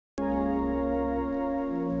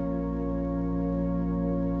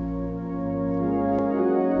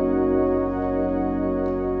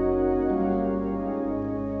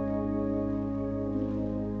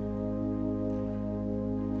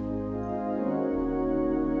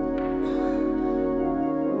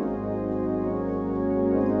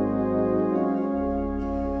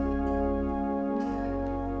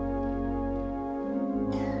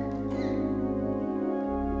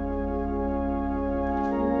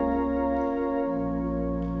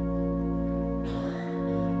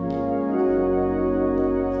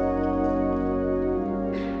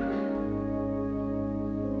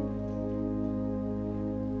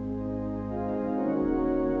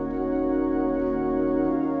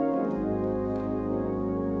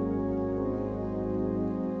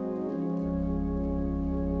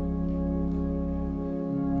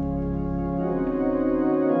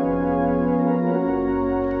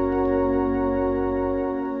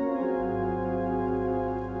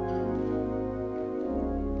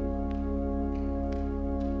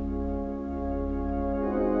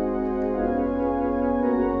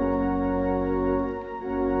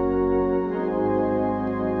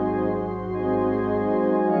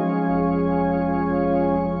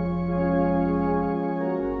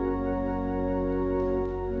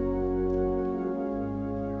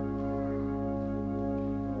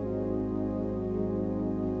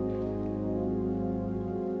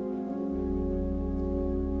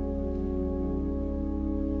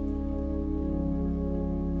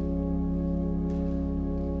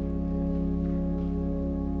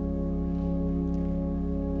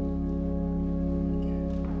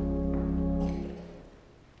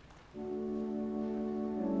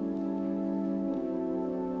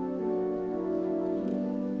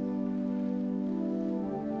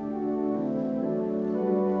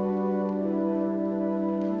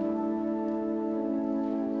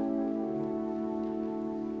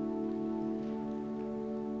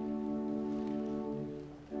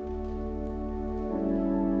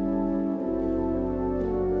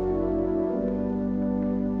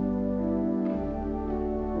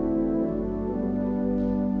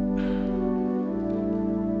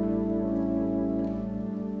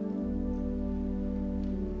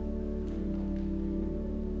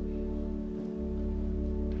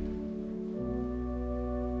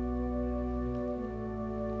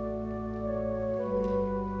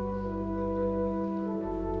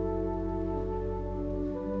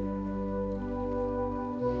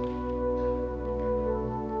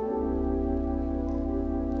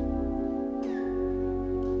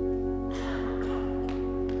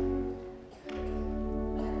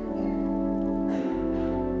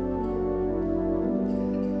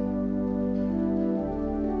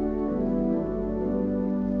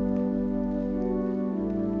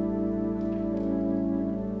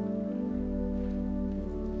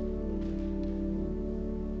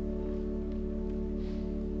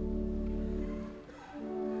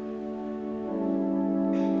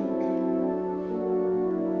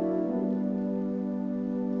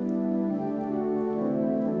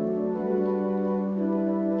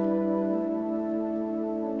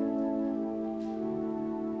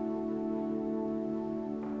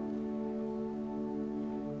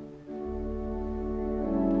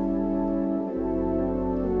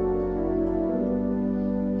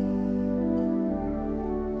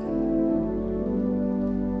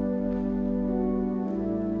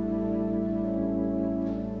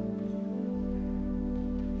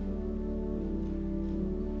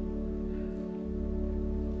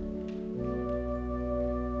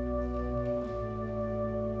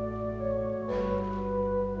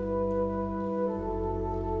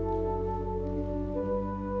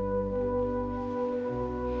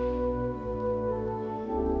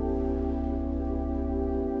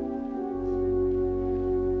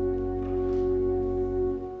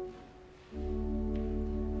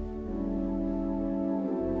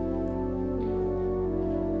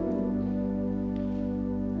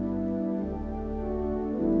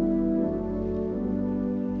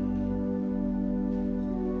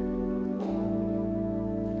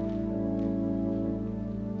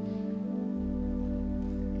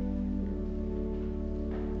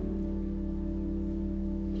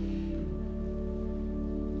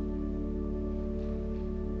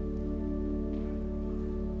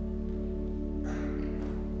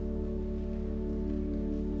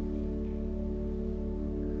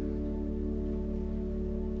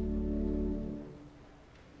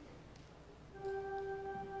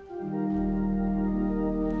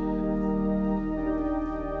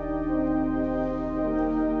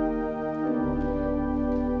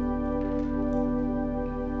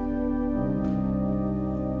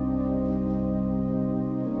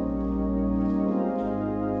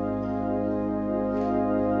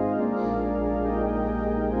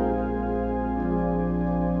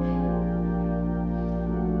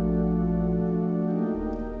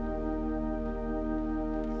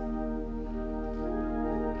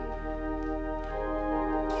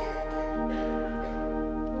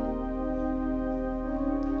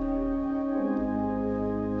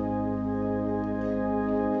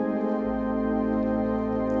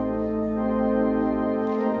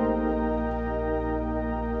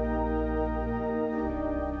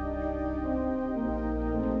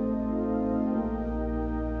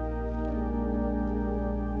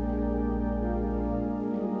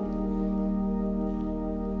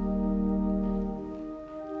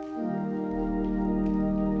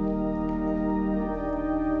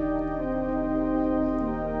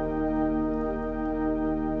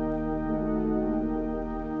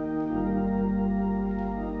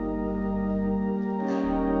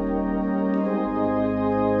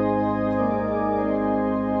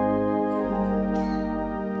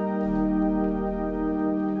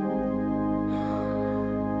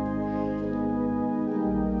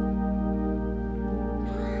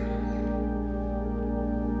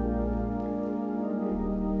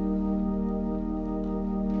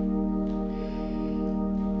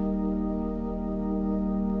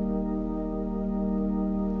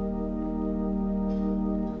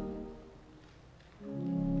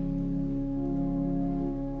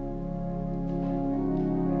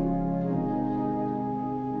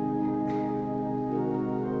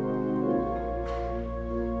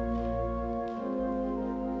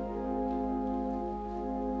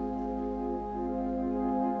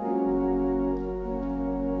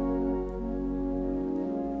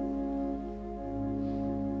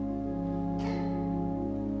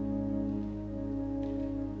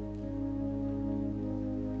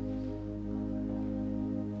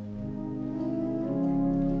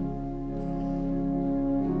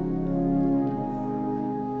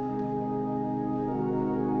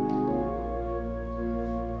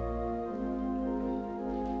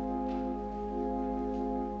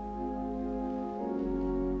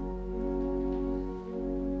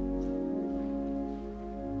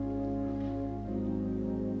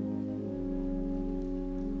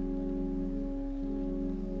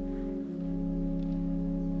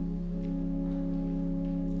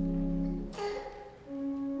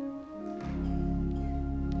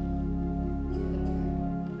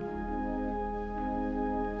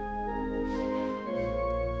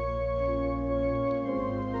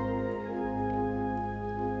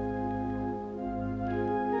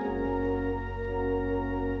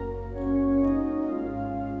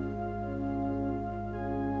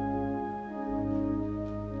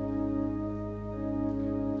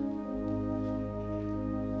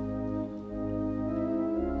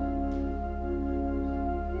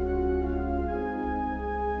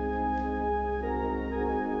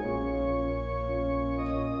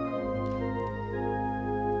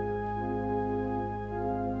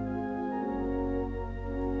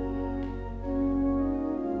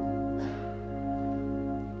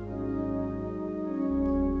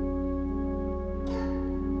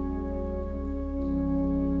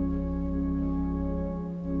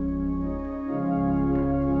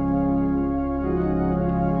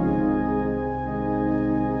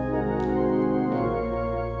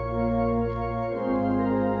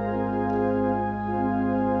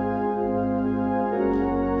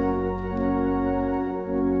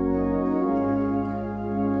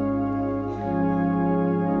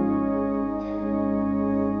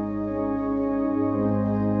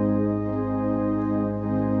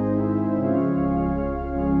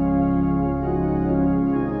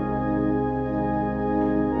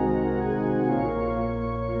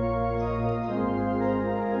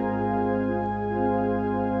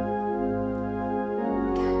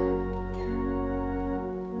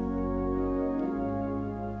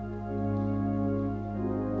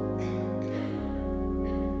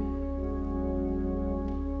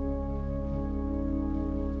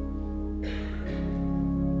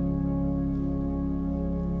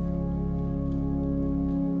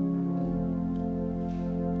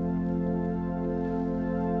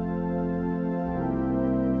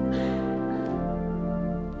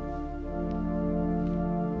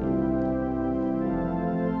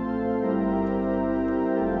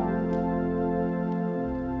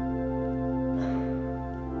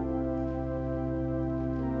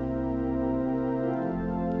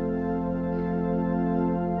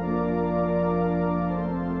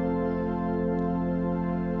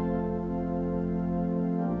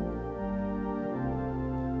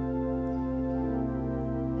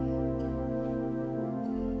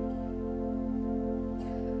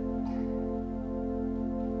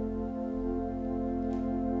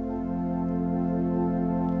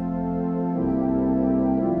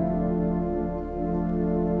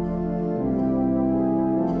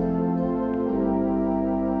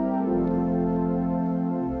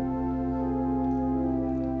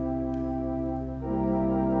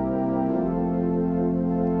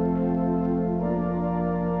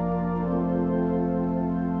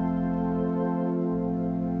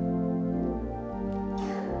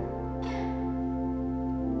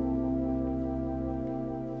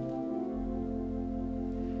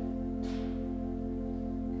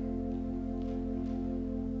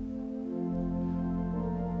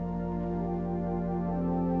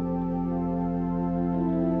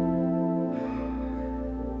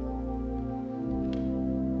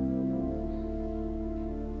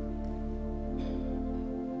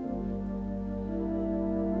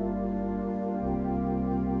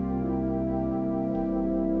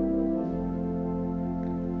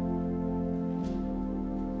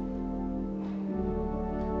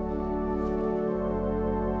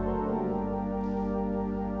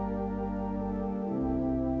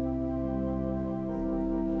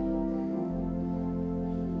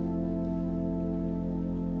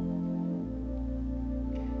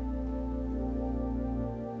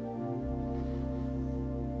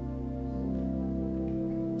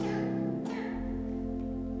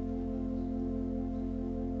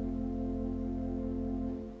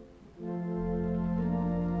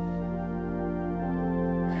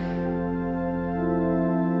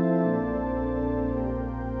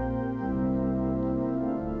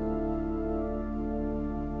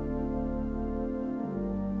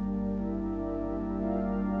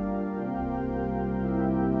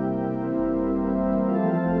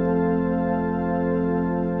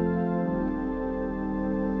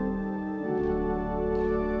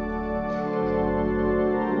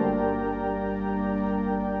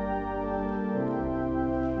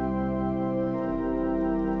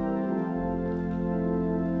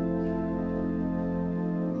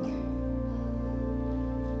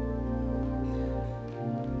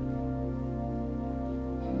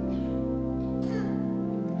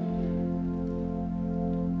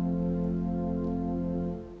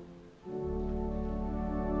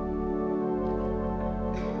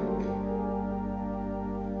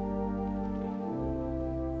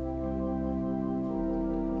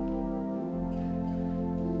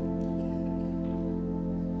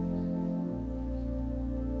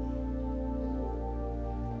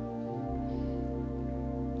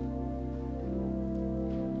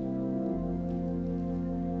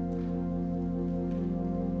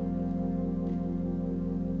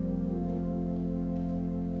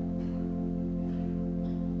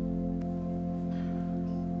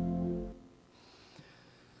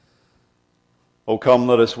O come,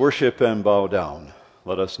 let us worship and bow down.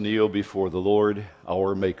 Let us kneel before the Lord,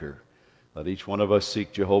 our Maker. Let each one of us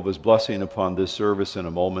seek Jehovah's blessing upon this service in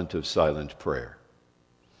a moment of silent prayer.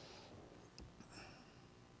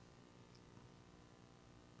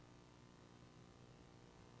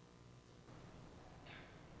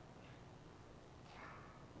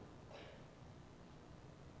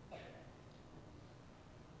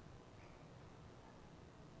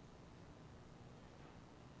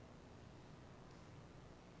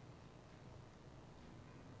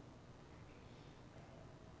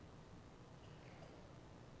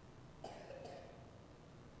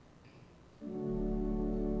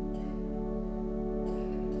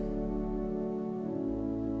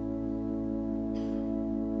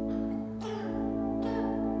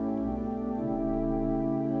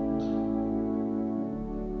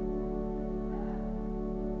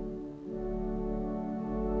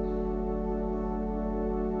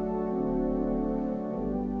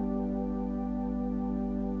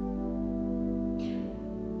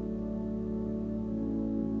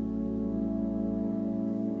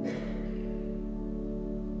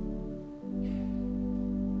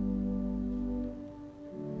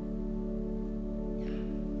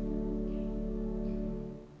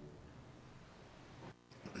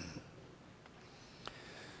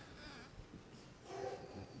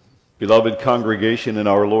 Beloved congregation in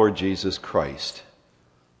our Lord Jesus Christ,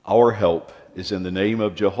 our help is in the name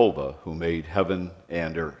of Jehovah who made heaven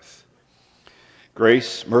and earth.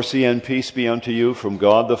 Grace, mercy, and peace be unto you from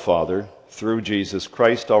God the Father, through Jesus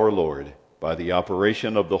Christ our Lord, by the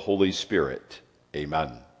operation of the Holy Spirit.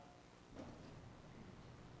 Amen.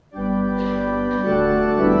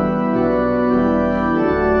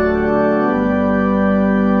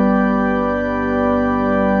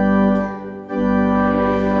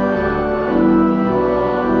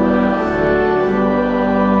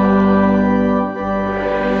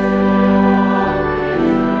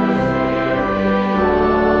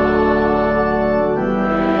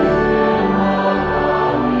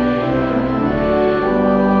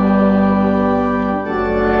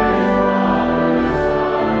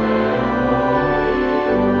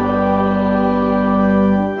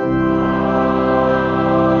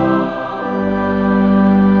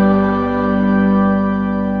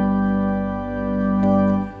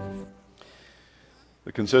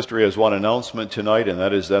 The consistory has one announcement tonight, and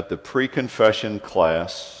that is that the pre-confession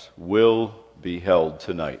class will be held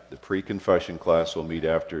tonight. The pre-confession class will meet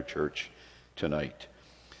after church tonight.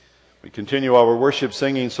 We continue our worship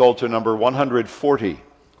singing Psalter number 140.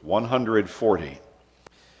 140.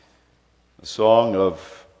 A song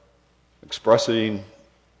of expressing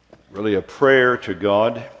really a prayer to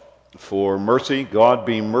God for mercy. God,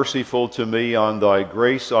 be merciful to me. On thy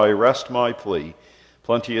grace I rest my plea.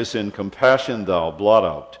 Plenteous in compassion, thou blot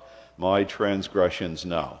out my transgressions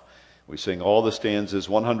now. We sing all the stanzas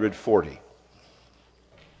 140.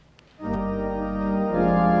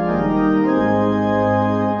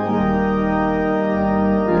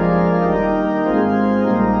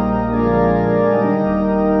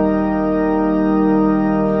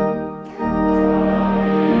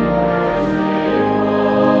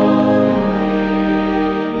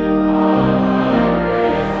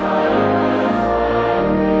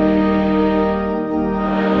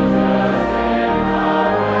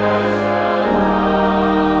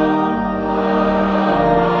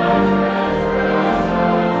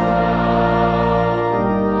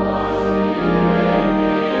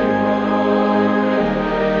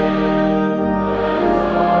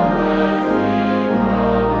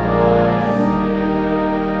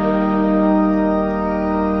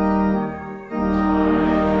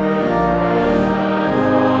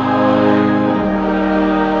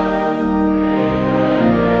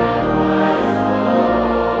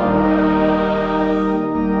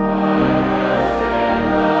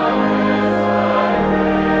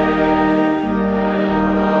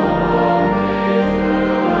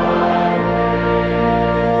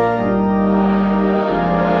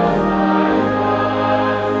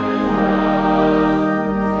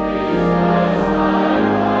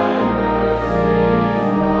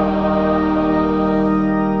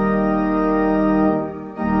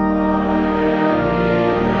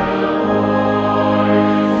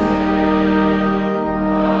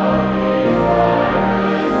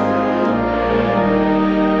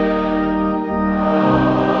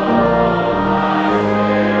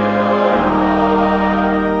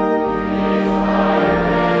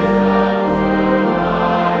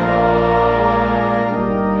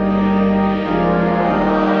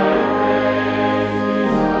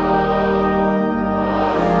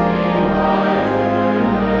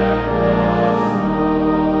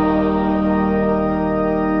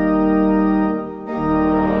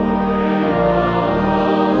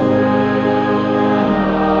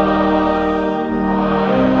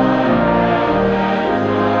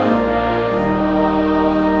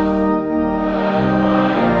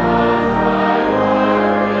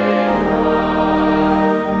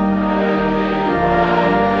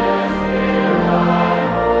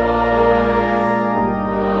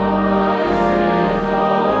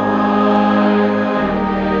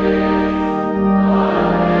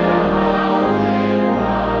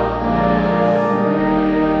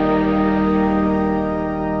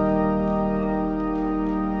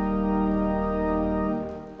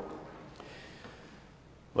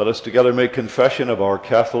 Let us together make confession of our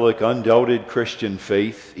Catholic, undoubted Christian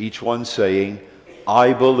faith, each one saying,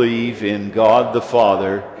 I believe in God the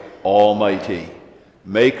Father Almighty,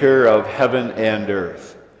 maker of heaven and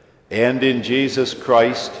earth, and in Jesus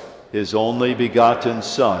Christ, his only begotten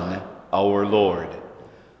Son, our Lord,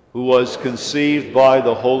 who was conceived by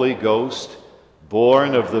the Holy Ghost,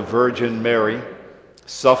 born of the Virgin Mary,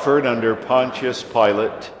 suffered under Pontius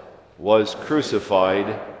Pilate, was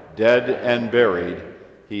crucified, dead and buried.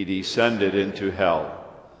 He descended into hell.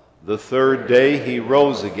 The third day he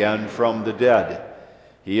rose again from the dead.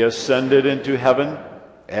 He ascended into heaven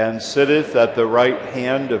and sitteth at the right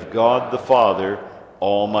hand of God the Father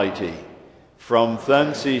Almighty. From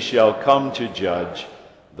thence he shall come to judge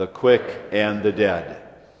the quick and the dead.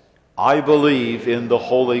 I believe in the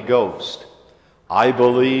Holy Ghost. I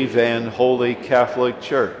believe in Holy Catholic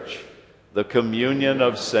Church, the communion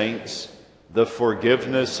of saints, the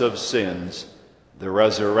forgiveness of sins, the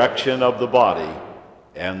resurrection of the body,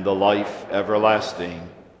 and the life everlasting.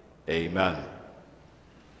 Amen.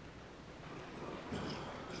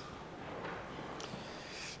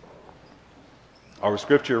 Our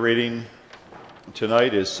scripture reading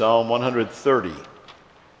tonight is Psalm 130.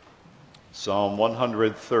 Psalm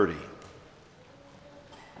 130.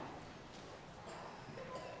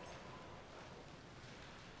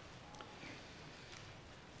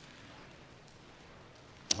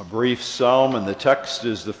 A brief psalm, and the text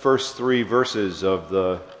is the first three verses of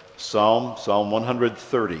the psalm, Psalm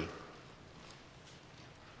 130.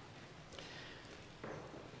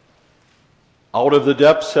 Out of the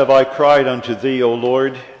depths have I cried unto thee, O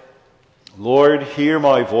Lord. Lord, hear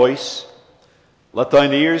my voice. Let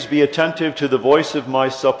thine ears be attentive to the voice of my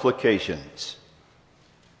supplications.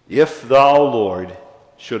 If thou, Lord,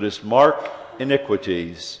 shouldest mark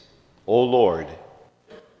iniquities, O Lord,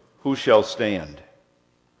 who shall stand?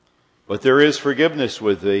 But there is forgiveness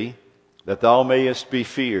with thee, that thou mayest be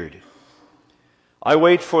feared. I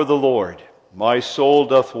wait for the Lord, my soul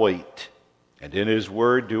doth wait, and in his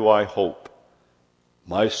word do I hope.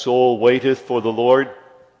 My soul waiteth for the Lord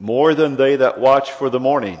more than they that watch for the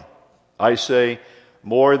morning. I say,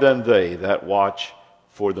 more than they that watch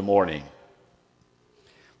for the morning.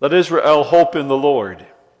 Let Israel hope in the Lord,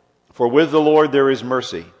 for with the Lord there is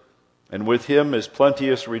mercy, and with him is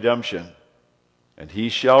plenteous redemption. And he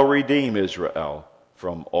shall redeem Israel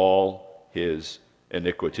from all his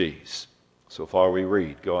iniquities. So far we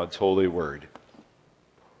read God's holy word.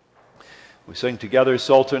 We sing together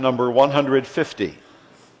Psalter number 150.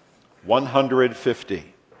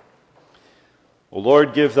 150. O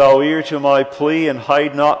Lord, give thou ear to my plea, and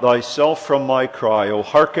hide not thyself from my cry. O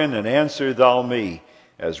hearken and answer thou me,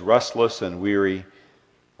 as restless and weary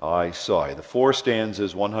I sigh. The four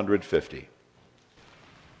stanzas 150.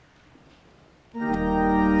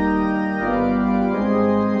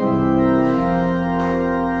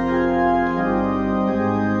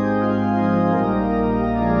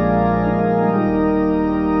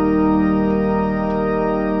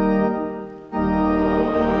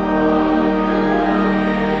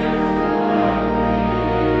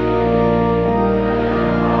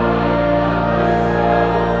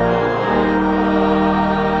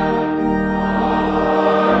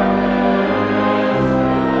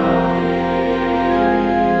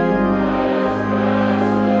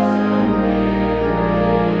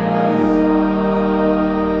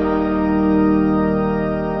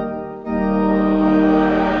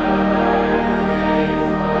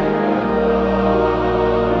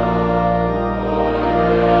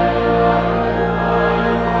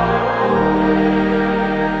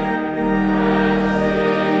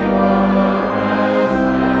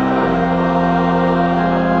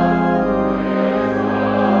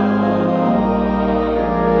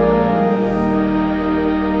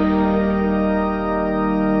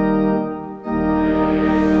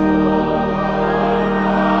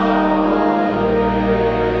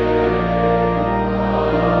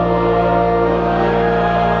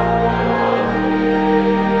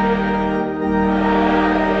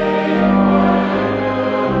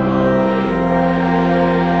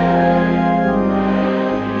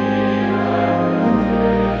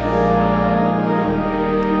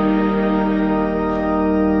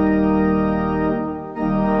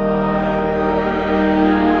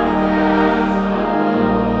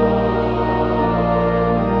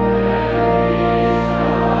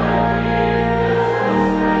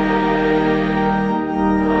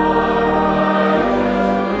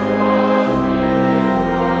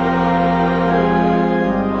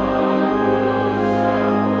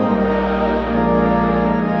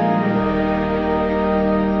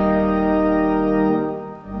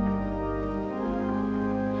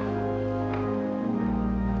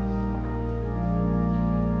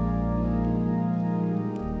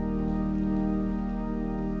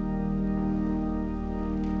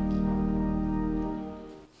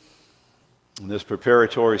 this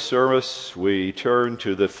preparatory service, we turn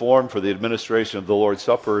to the form for the administration of the Lord's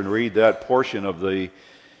Supper and read that portion of the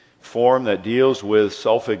form that deals with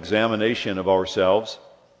self-examination of ourselves,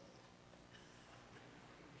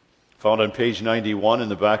 found on page 91 in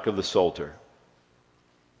the back of the Psalter.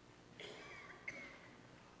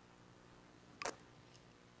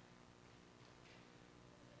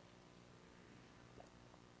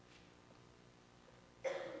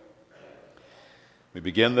 We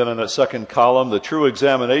begin then in the second column. The true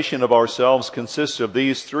examination of ourselves consists of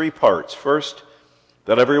these three parts. First,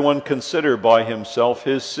 that everyone consider by himself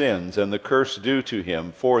his sins and the curse due to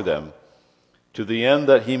him for them, to the end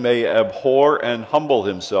that he may abhor and humble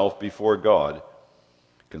himself before God,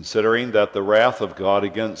 considering that the wrath of God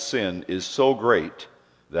against sin is so great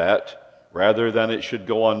that, rather than it should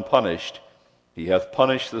go unpunished, he hath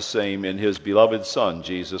punished the same in his beloved Son,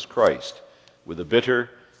 Jesus Christ, with a bitter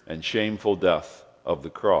and shameful death of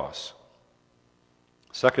the cross.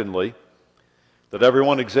 Secondly, that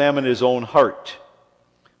everyone examine his own heart,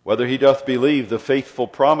 whether he doth believe the faithful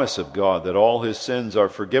promise of God that all his sins are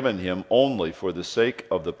forgiven him only for the sake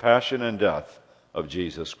of the passion and death of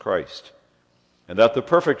Jesus Christ, and that the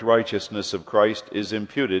perfect righteousness of Christ is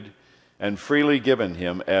imputed and freely given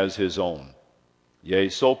him as his own, yea,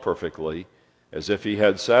 so perfectly as if he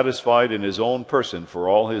had satisfied in his own person for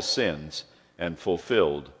all his sins and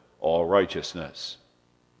fulfilled all righteousness.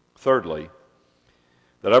 Thirdly,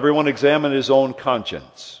 that everyone examine his own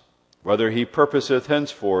conscience, whether he purposeth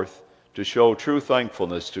henceforth to show true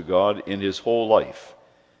thankfulness to God in his whole life,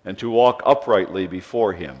 and to walk uprightly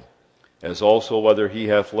before him, as also whether he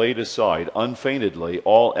hath laid aside unfeignedly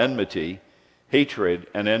all enmity, hatred,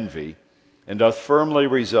 and envy, and doth firmly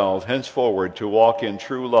resolve henceforward to walk in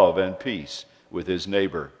true love and peace with his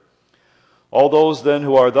neighbor. All those then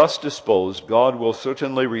who are thus disposed, God will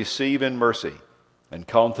certainly receive in mercy, and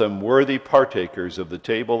count them worthy partakers of the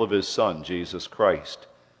table of his Son, Jesus Christ.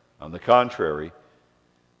 On the contrary,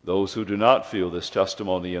 those who do not feel this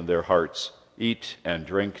testimony in their hearts eat and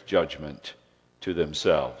drink judgment to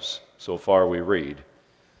themselves. So far we read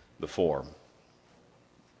the form.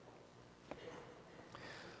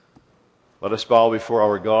 Let us bow before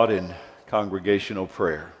our God in congregational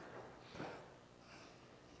prayer.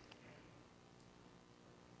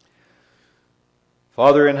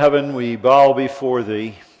 Father in heaven, we bow before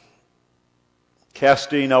thee,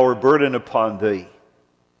 casting our burden upon thee,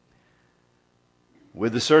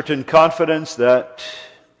 with the certain confidence that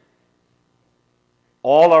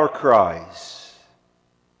all our cries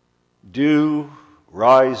do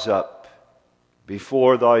rise up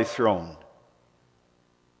before thy throne.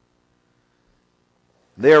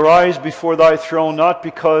 They arise before thy throne not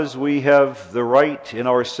because we have the right in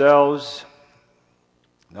ourselves,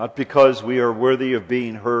 not because we are worthy of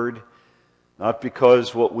being heard, not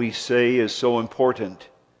because what we say is so important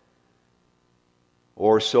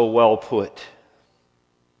or so well put,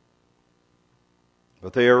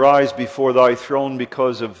 but they arise before thy throne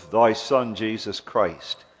because of thy Son, Jesus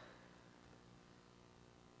Christ,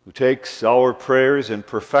 who takes our prayers and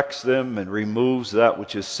perfects them and removes that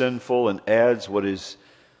which is sinful and adds what is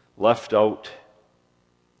left out,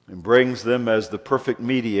 and brings them as the perfect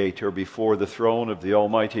mediator before the throne of the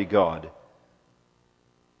Almighty God.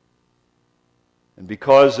 And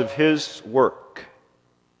because of his work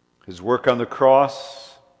on the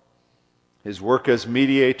cross, his work as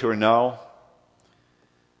mediator now,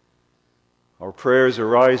 our prayers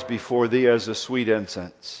arise before thee as a sweet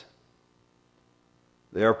incense.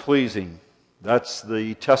 They are pleasing. That's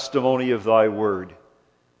the testimony of thy word.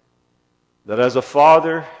 That as a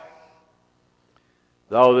father,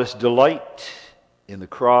 thou dost delight in the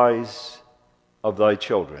cries of thy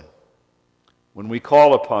children. When we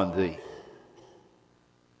call upon thee,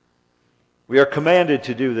 we are commanded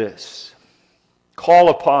to do this. Call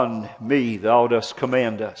upon me, thou dost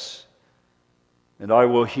command us, and I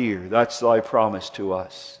will hear. That's thy promise to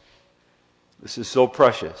us. This is so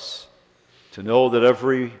precious, to know that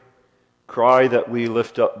every cry that we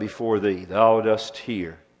lift up before thee, thou dost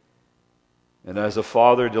hear. And as a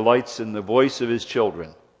father delights in the voice of his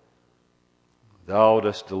children, thou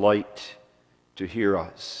dost delight to hear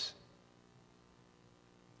us.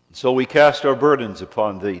 And so we cast our burdens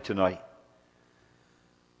upon thee tonight.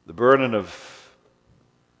 The burden of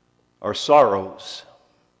our sorrows,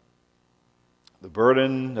 the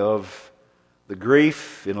burden of the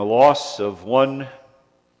grief in a loss of one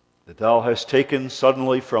that thou hast taken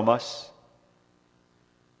suddenly from us.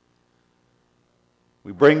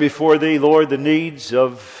 We bring before thee, Lord, the needs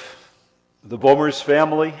of the Bomers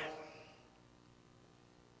family,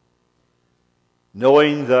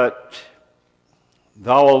 knowing that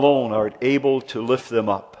thou alone art able to lift them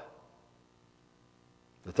up.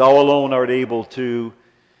 that Thou alone art able to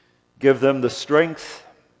give them the strength,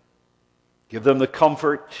 give them the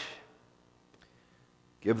comfort,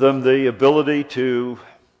 give them the ability to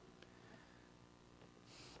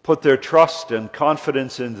put their trust and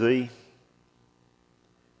confidence in Thee.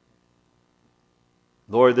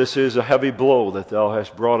 Lord, this is a heavy blow that Thou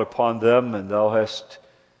hast brought upon them, and Thou hast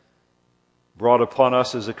brought upon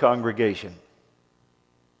us as a congregation.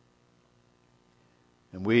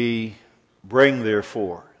 And we bring,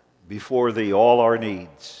 therefore, before Thee all our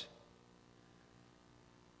needs.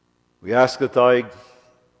 We ask that Thy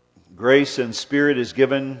grace and Spirit is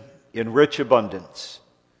given in rich abundance,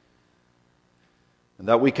 and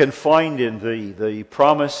that we can find in Thee the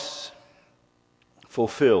promise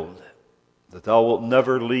fulfilled, that Thou wilt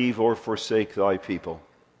never leave or forsake Thy people.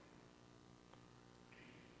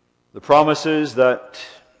 The promise is that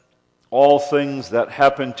all things that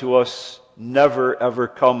happen to us never ever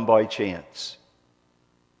come by chance.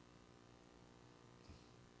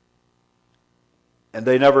 And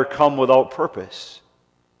they never come without purpose.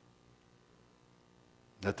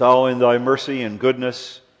 That Thou in Thy mercy and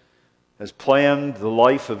goodness has planned the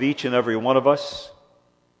life of each and every one of us,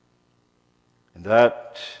 and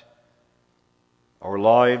that our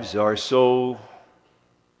lives are so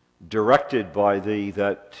directed by Thee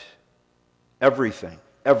that everything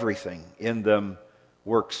in them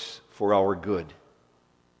works for our good.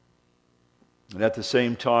 And at the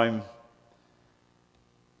same time,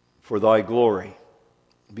 for Thy glory.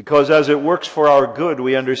 Because as it works for our good,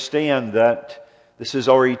 we understand that this is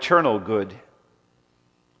our eternal good.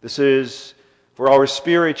 This is for our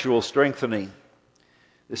spiritual strengthening.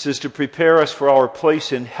 This is to prepare us for our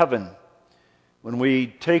place in heaven, when we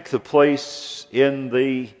take the place in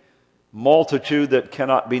the multitude that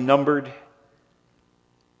cannot be numbered,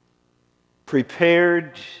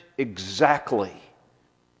 prepared exactly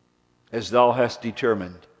as Thou hast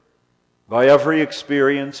determined, by every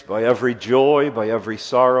experience, by every joy, by every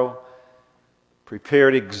sorrow,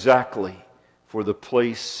 prepared exactly for the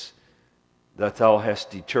place that Thou hast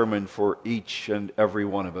determined for each and every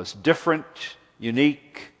one of us. Different,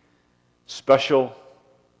 unique, special.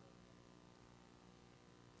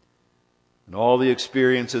 And all the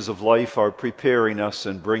experiences of life are preparing us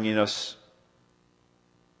and bringing us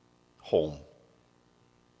home.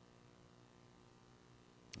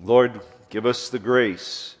 Lord, give us the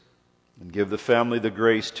grace, and give the family the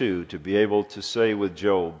grace too, to be able to say with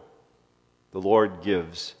Job, the Lord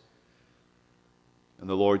gives, and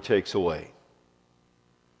the Lord takes away.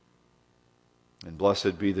 And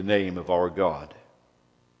blessed be the name of our God.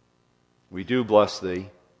 We do bless Thee,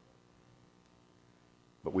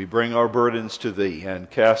 but we bring our burdens to Thee and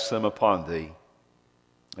cast them upon Thee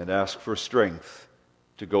and ask for strength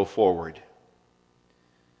to go forward.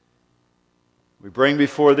 We bring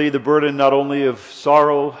before Thee the burden not only of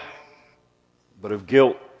sorrow, but of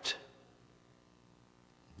guilt,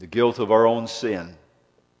 the guilt of our own sin.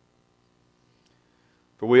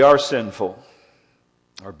 For we are sinful.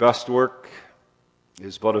 Our best work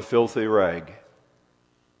is but a filthy rag.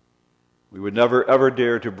 We would never ever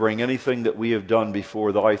dare to bring anything that we have done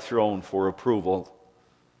before Thy throne for approval.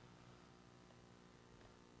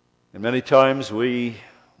 And many times we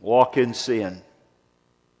walk in sin.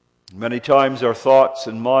 Many times our thoughts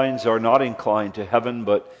and minds are not inclined to heaven,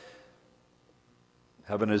 but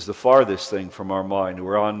heaven is the farthest thing from our mind.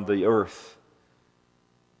 We're on the earth,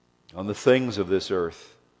 on the things of this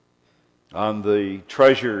earth, on the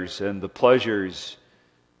treasures and the pleasures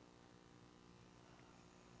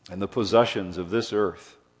and the possessions of this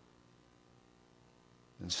earth.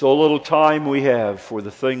 And so little time we have for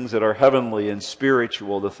the things that are heavenly and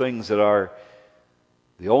spiritual, the things that are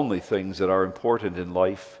the only things that are important in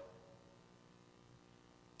life.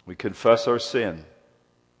 We confess our sin.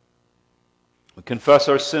 We confess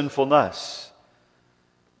our sinfulness,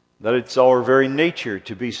 that it's our very nature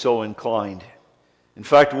to be so inclined. In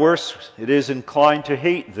fact, worse, it is inclined to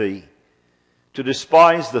hate Thee, to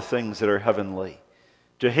despise the things that are heavenly,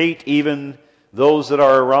 to hate even those that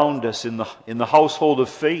are around us in the household of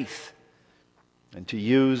faith, and to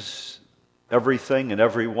use everything and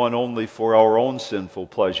everyone only for our own sinful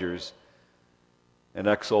pleasures and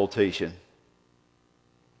exaltation.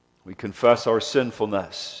 We confess our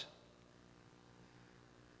sinfulness.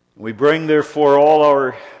 We bring, therefore, all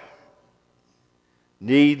our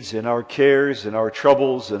needs and our cares and our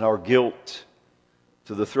troubles and our guilt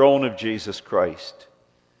to the throne of Jesus Christ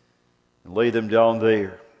and lay them down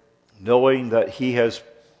there, knowing that He has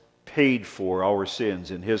paid for our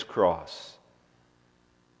sins in His cross.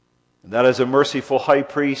 And that as a merciful high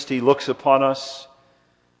priest, He looks upon us,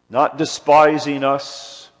 not despising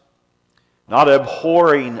us, not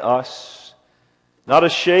abhorring us, not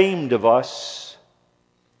ashamed of us,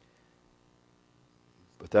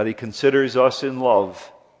 but that he considers us in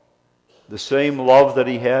love, the same love that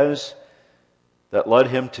he has that led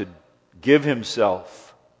him to give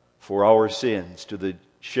himself for our sins to the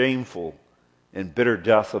shameful and bitter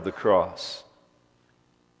death of the cross.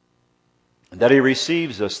 And that he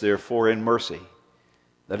receives us, therefore, in mercy,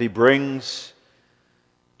 that he brings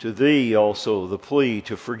to thee also the plea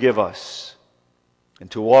to forgive us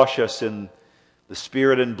and to wash us in the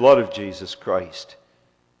Spirit and blood of Jesus Christ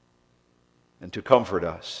and to comfort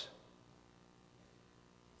us.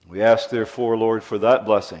 We ask, therefore, Lord, for that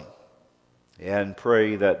blessing and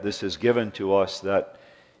pray that this is given to us that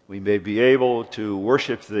we may be able to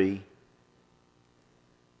worship thee,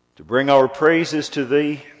 to bring our praises to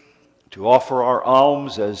thee, to offer our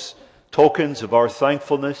alms as tokens of our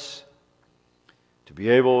thankfulness, to be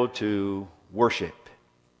able to worship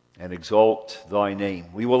and exalt thy name.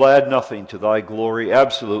 We will add nothing to thy glory,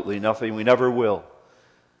 absolutely nothing. We never will.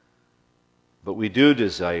 But we do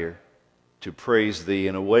desire to praise thee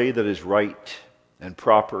in a way that is right and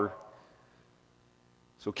proper.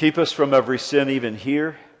 So keep us from every sin even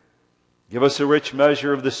here. Give us a rich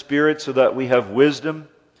measure of the Spirit so that we have wisdom,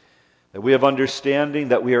 that we have understanding,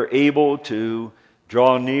 that we are able to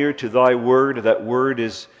draw near to thy word. That word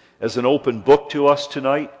is as an open book to us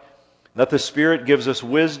tonight. That the Spirit gives us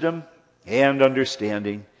wisdom and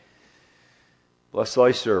understanding. Bless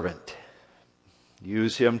thy servant.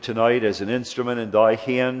 Use him tonight as an instrument in thy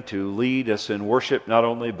hand to lead us in worship not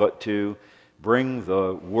only, but to bring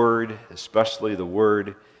the word, especially the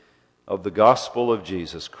word of the gospel of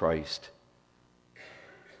Jesus Christ,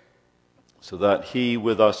 so that he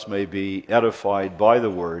with us may be edified by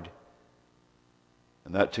the word,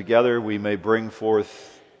 and that together we may bring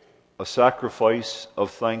forth a sacrifice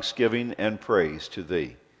of thanksgiving and praise to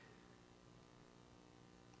thee.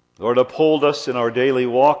 Lord, uphold us in our daily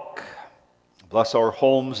walk. Bless our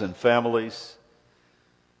homes and families.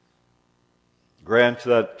 Grant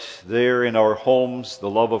that there in our homes the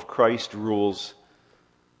love of Christ rules.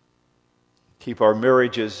 Keep our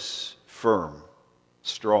marriages firm,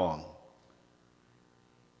 strong.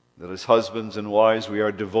 That as husbands and wives we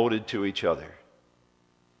are devoted to each other.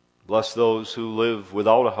 Bless those who live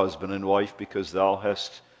without a husband and wife because thou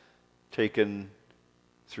hast taken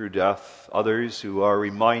through death. Others who are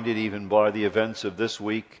reminded even by the events of this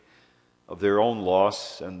week of their own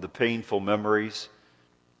loss and the painful memories,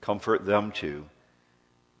 comfort them too,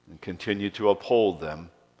 and continue to uphold them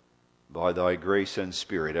by thy grace and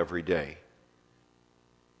Spirit every day.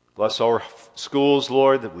 Bless our schools,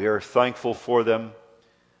 Lord, that we are thankful for them.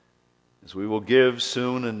 As we will give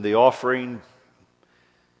soon in the offering,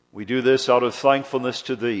 we do this out of thankfulness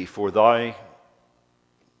to thee for thy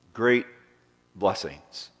great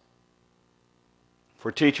blessings.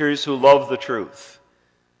 For teachers who love the truth,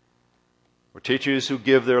 for teachers who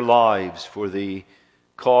give their lives for the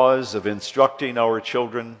cause of instructing our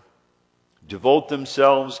children, devote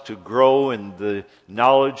themselves to grow in the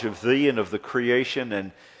knowledge of thee and of the creation,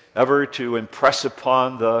 and ever to impress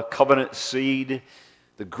upon the covenant seed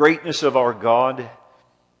the greatness of our God,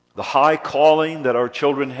 the high calling that our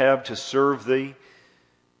children have to serve thee,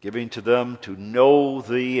 giving to them to know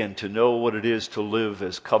thee and to know what it is to live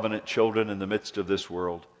as covenant children in the midst of this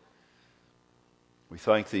world. We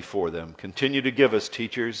thank thee for them. Continue to give us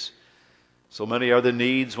teachers. So many are the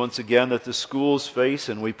needs, once again, that the schools face,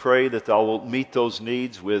 and we pray that thou wilt meet those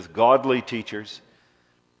needs with godly teachers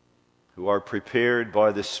who are prepared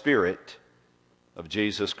by the Spirit of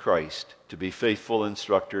Jesus Christ to be faithful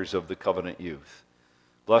instructors of the covenant youth.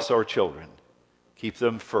 Bless our children. Keep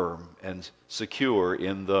them firm and secure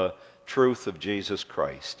in the truth of Jesus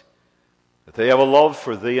Christ. That they have a love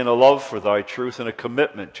for thee and a love for thy truth and a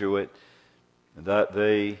commitment to it, and that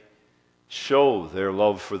they show their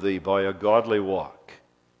love for thee by a godly walk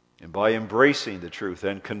and by embracing the truth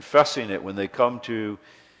and confessing it when they come to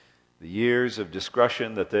the years of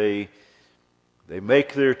discretion, that they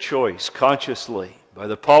make their choice consciously by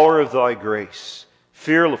the power of thy grace,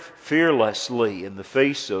 fearlessly in the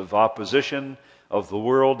face of opposition of the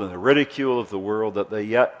world and the ridicule of the world, that they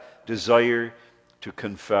yet desire to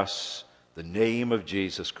confess the name of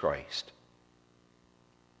Jesus Christ.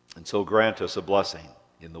 And so grant us a blessing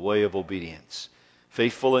in the way of obedience,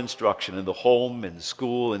 faithful instruction in the home, in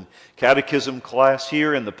school, in catechism class,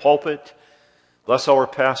 here in the pulpit. Bless our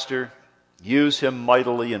pastor. Use him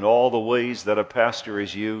mightily in all the ways that a pastor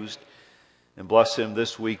is used. And bless him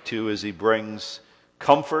this week too as he brings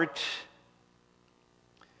comfort,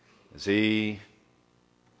 as he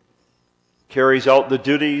carries out the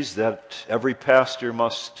duties that every pastor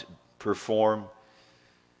must perform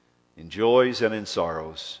in joys and in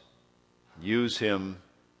sorrows. use him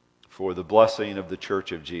for the blessing of the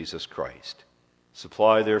Church of Jesus Christ.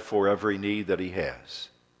 Supply, therefore, every need that he has.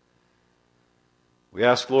 We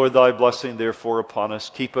ask, Lord, thy blessing, therefore, upon us.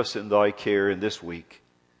 Keep us in thy care in this week.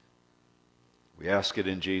 We ask it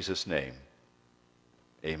in Jesus' name.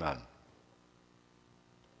 Amen.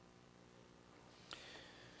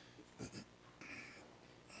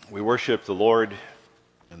 We worship the Lord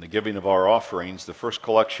in the giving of our offerings, the first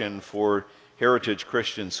collection for Heritage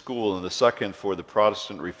Christian School and the second for the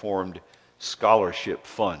Protestant Reformed Scholarship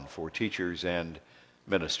Fund for teachers and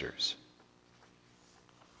ministers.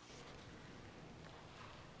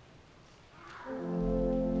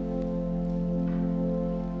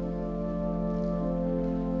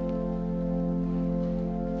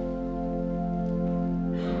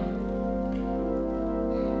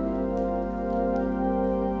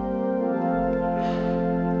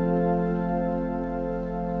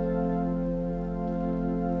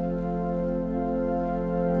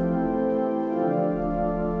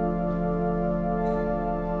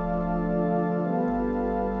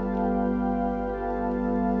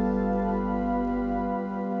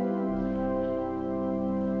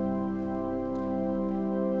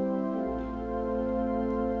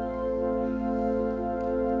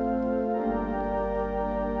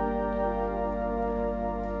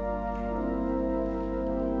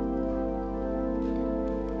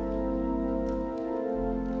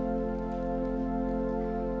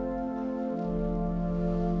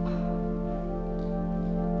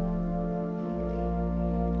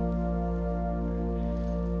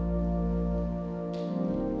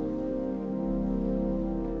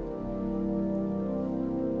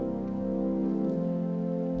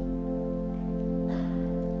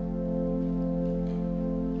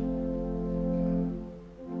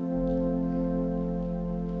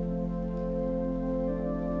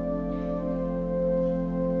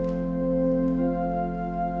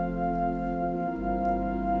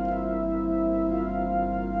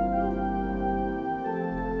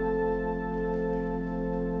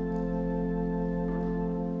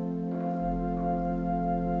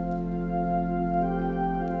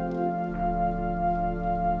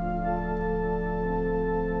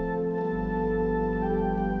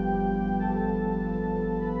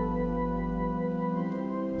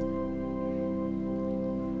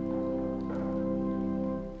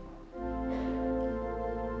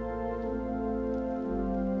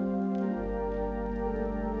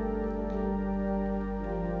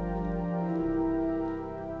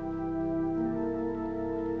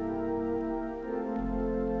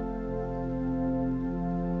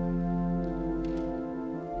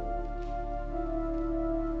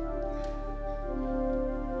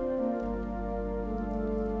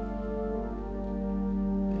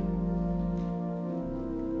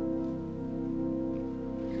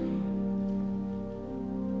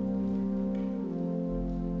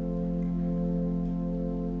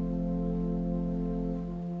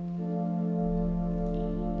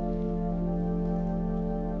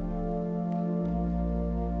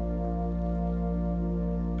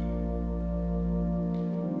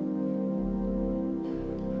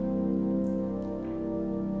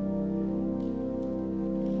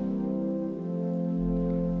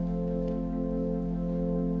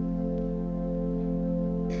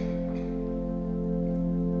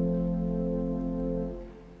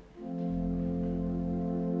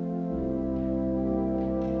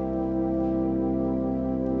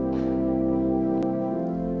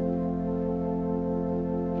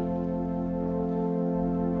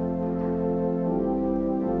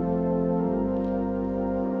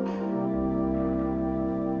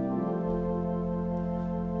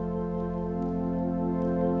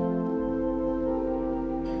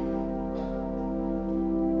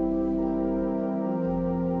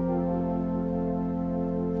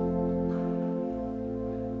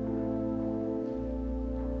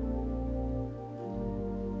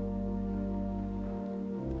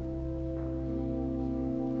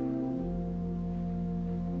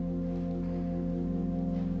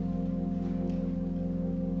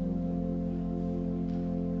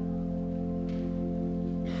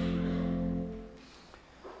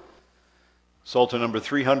 Psalter number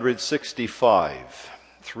 365.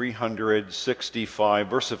 365,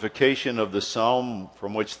 versification of the psalm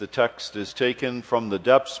from which the text is taken. From the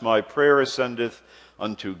depths my prayer ascendeth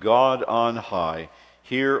unto God on high.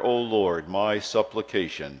 Hear, O Lord, my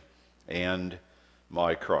supplication and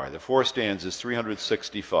my cry. The four stanzas,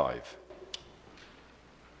 365.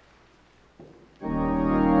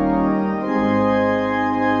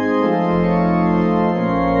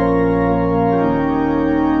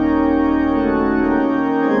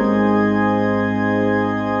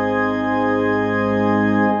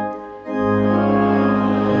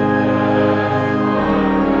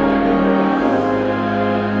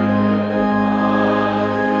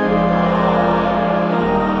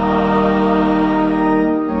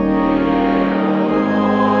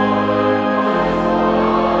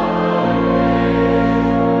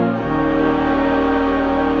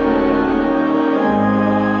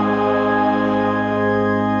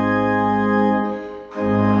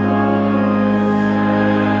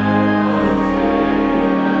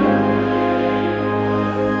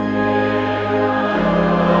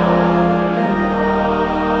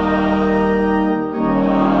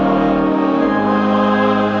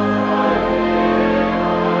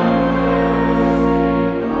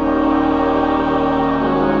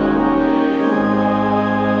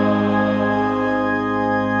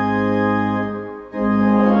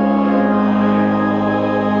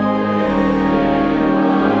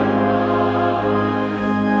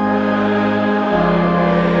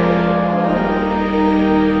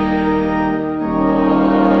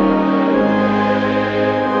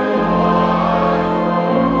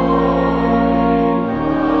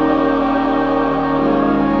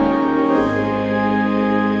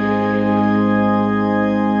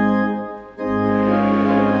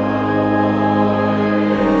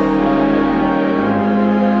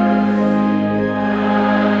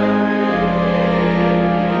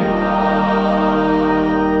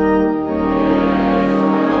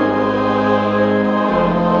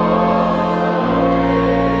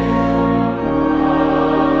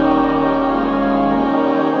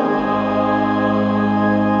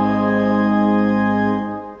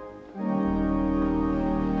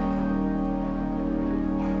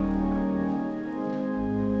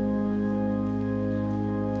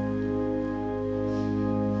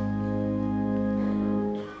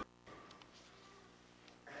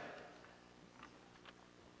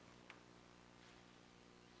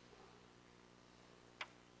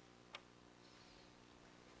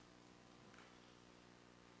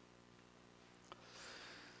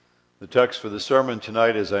 The text for the sermon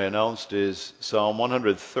tonight, as I announced, is Psalm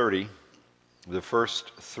 130, the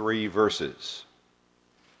first 3 verses.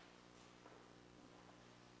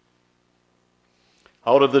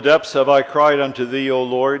 Out of the depths have I cried unto thee, O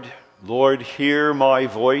Lord. Lord, hear my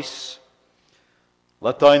voice.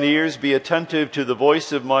 Let thine ears be attentive to the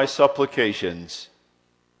voice of my supplications.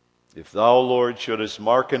 If thou, Lord, shouldest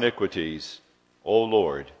mark iniquities, O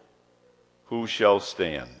Lord, who shall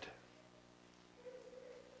stand?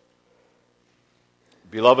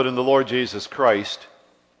 Beloved in the Lord Jesus Christ,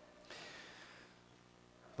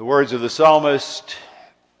 the words of the psalmist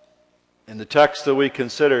in the text that we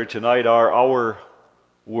consider tonight are our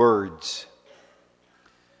words.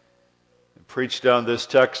 I preached on this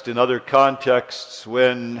text in other contexts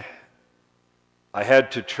when I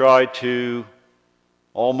had to try to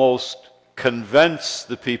almost convince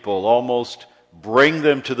the people, almost bring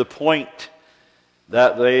them to the point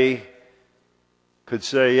that they could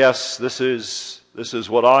say, yes, this is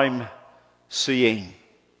what I'm seeing.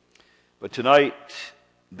 But tonight,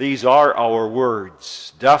 these are our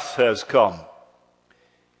words. Death has come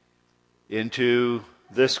into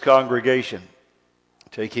this congregation,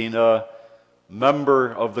 taking a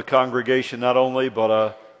member of the congregation not only, but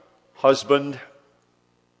a husband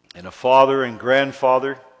and a father and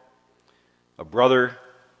grandfather, a brother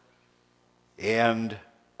and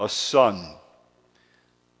a son,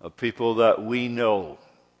 of people that we know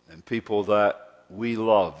and people that we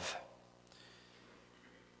love.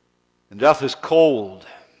 And death is cold,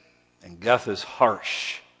 and death is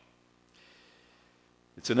harsh.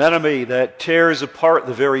 It's an enemy that tears apart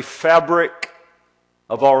the very fabric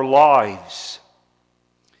of our lives.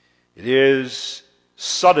 It is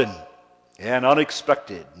sudden and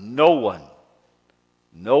unexpected. No one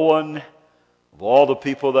of all the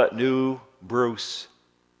people that knew Bruce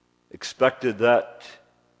expected that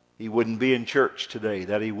he wouldn't be in church today,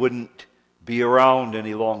 that he wouldn't be around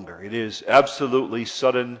any longer. It is absolutely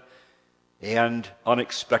sudden and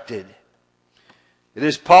unexpected. It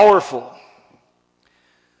is powerful.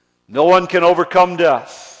 No one can overcome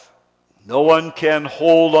death. No one can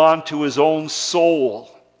hold on to his own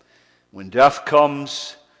soul. When death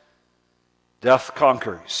comes, death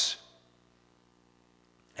conquers.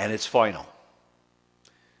 And it's final.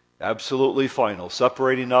 Absolutely final.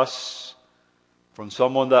 Separating us from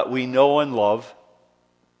someone that we know and love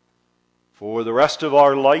for the rest of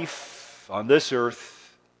our life on this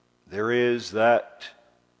earth. There is that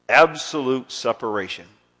absolute separation.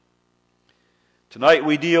 Tonight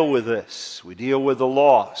we deal with this. We deal with the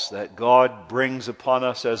loss that God brings upon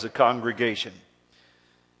us as a congregation.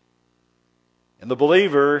 And the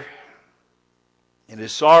believer, in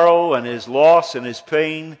his sorrow and his loss and his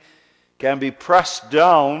pain, can be pressed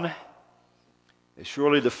down, as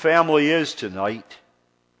surely the family is tonight,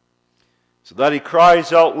 so that he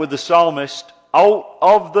cries out with the psalmist, out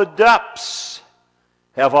of the depths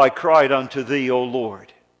have I cried unto thee, O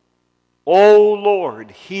Lord. O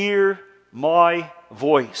Lord, hear my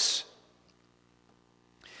voice.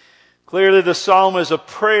 Clearly the psalm is a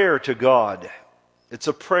prayer to God. It's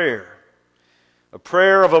a prayer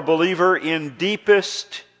of a believer in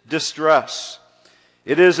deepest distress.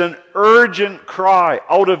 It is an urgent cry.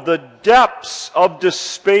 Out of the depths of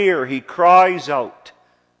despair, he cries out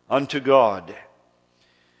unto God.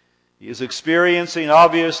 He is experiencing,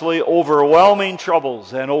 obviously, overwhelming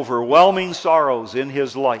troubles and overwhelming sorrows in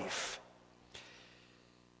his life.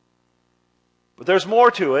 But there's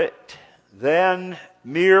more to it than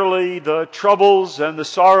merely the troubles and the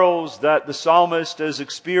sorrows that the psalmist is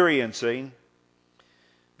experiencing,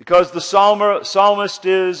 because the psalmist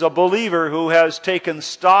is a believer who has taken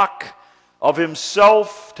stock of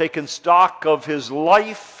himself, taken stock of his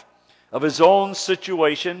life, of his own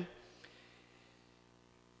situation,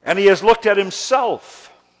 and he has looked at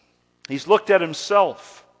himself. He's looked at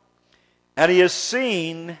himself, and he has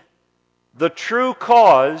seen the true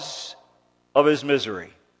cause of his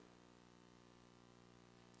misery.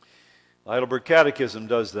 The Heidelberg Catechism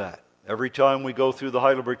does that. Every time we go through the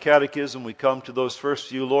Heidelberg Catechism, we come to those first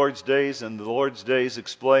few Lord's Days, and the Lord's Days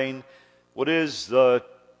explain what is the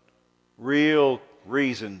real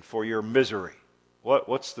reason for your misery.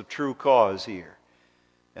 What's the true cause here?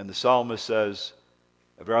 And the psalmist says,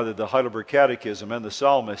 rather the Heidelberg Catechism and the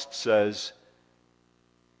psalmist says,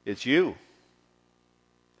 it's you.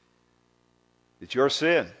 It's your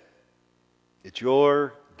sin. It's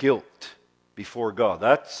your guilt before God.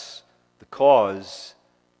 That's the cause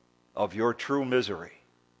of your true misery.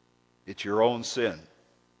 It's your own sin.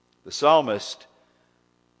 The psalmist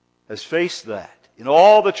has faced that. in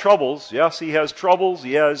all the troubles, yes, he has troubles,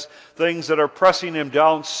 he has things that are pressing him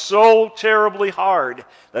down so terribly hard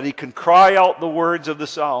that he can cry out the words of the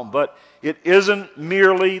psalm. But it isn't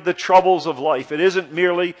merely the troubles of life. It isn't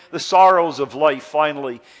merely the sorrows of life,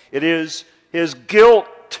 finally. It is his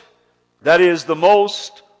guilt that is the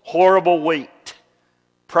most horrible weight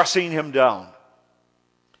pressing him down.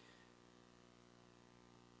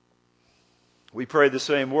 We pray the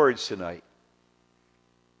same words tonight.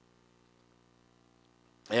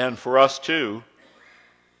 And for us too,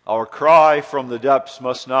 our cry from the depths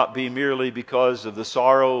must not be merely because of the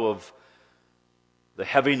sorrow of the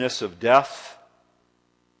heaviness of death.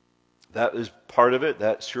 That is part of it.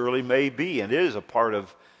 That surely may be and is a part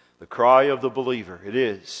of the cry of the believer. It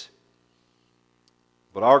is.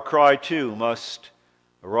 But our cry too must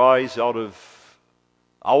arise out of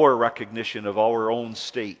our recognition of our own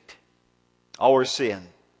state, our sin.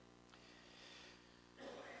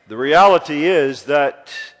 The reality is that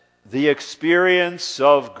the experience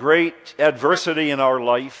of great adversity in our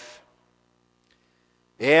life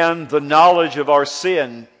and the knowledge of our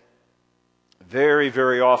sin very,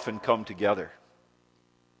 very often come together.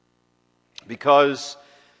 Because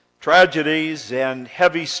tragedies and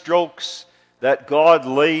heavy strokes that God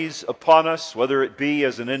lays upon us, whether it be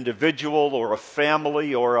as an individual or a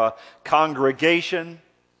family or a congregation,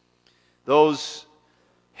 those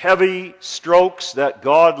heavy strokes that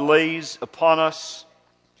God lays upon us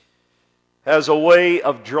has a way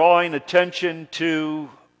of drawing attention to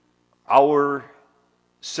our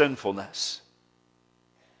sinfulness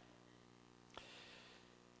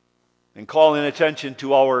and calling attention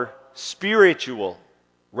to our spiritual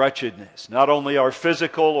wretchedness. Not only our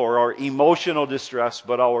physical or our emotional distress,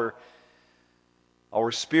 but our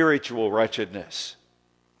spiritual wretchedness.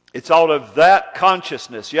 It's out of that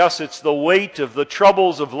consciousness. Yes, it's the weight of the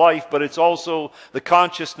troubles of life, but it's also the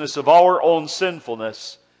consciousness of our own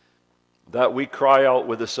sinfulness that we cry out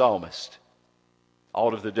with the psalmist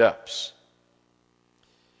out of the depths.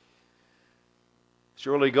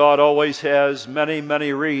 Surely God always has many,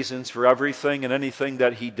 many reasons for everything and anything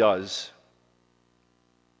that he does.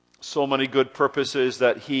 So many good purposes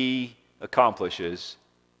that he accomplishes.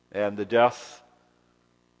 And the death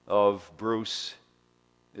of Bruce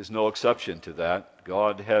is no exception to that.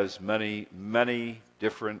 God has many, many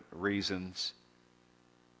different reasons.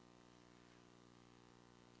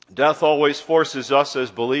 Death always forces us as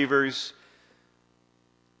believers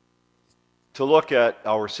to look at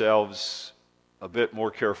ourselves a bit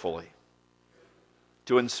more carefully,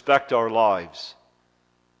 to inspect our lives,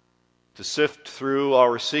 to sift through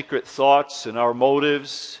our secret thoughts and our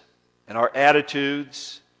motives and our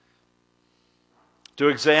attitudes, to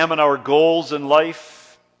examine our goals in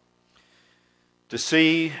life, to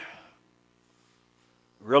see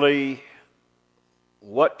really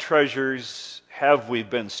what treasures have we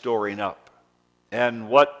been storing up and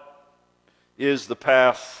what is the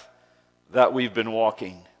path that we've been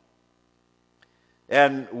walking.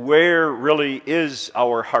 And where really is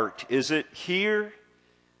our heart? Is it here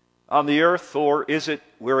on the earth, or is it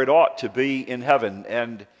where it ought to be in heaven?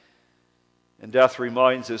 And death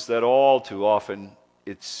reminds us that all too often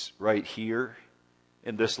it's right here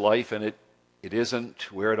in this life, and it isn't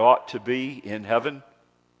where it ought to be in heaven.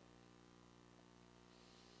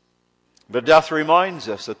 But death reminds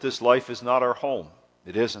us that this life is not our home.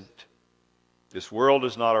 It isn't. This world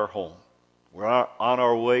is not our home. We're on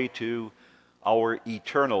our way to our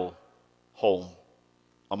eternal home,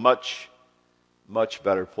 a much, much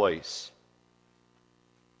better place.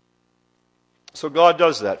 So God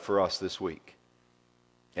does that for us this week.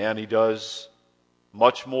 And he does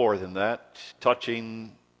much more than that,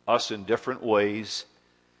 touching us in different ways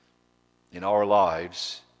in our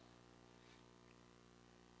lives.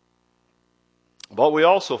 But we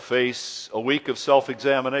also face a week of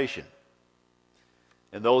self-examination.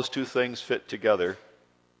 And those two things fit together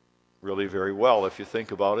really very well. If you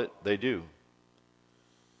think about it, they do.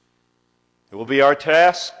 It will be our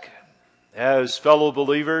task as fellow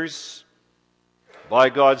believers, by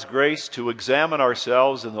God's grace, to examine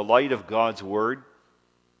ourselves in the light of God's Word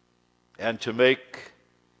and to make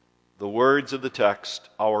the words of the text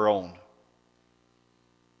our own.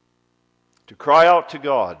 To cry out to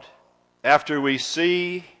God after we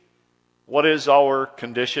see what is our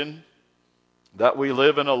condition, that we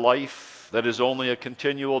live in a life that is only a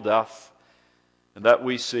continual death, and that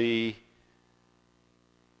we see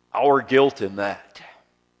our guilt in that.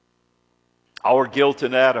 Our guilt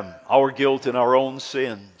in Adam, our guilt in our own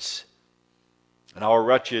sins, and our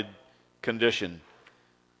wretched condition.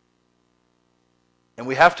 And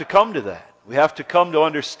we have to come to that. We have to come to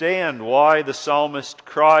understand why the psalmist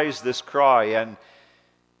cries this cry.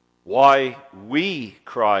 why we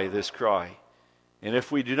cry this cry. And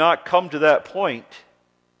if we do not come to that point,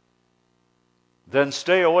 then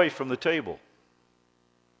stay away from the table.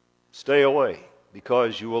 Stay away,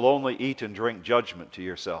 because you will only eat and drink judgment to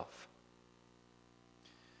yourself.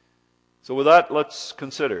 So with that, let's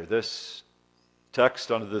consider this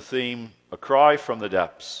text under the theme, a cry from the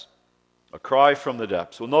depths. A cry from the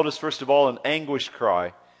depths. We'll notice, first of all, an anguished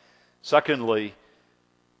cry. Secondly,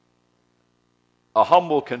 a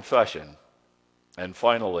humble confession. And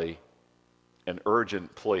finally, an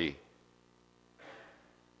urgent plea.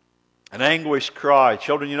 An anguished cry.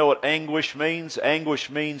 Children, you know what anguish means? Anguish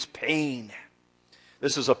means pain.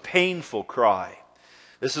 This is a painful cry.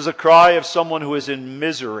 This is a cry of someone who is in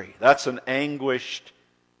misery. That's an anguished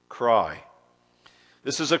cry.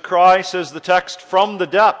 This is a cry, says the text, from the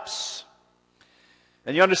depths.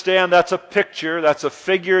 And you understand that's a picture, that's a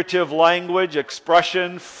figurative language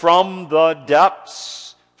expression, from the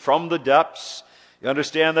depths. From the depths. You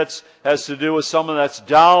understand that has to do with someone that's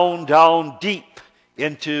down, down deep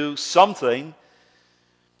into something.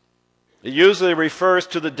 It usually refers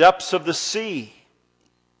to the depths of the sea.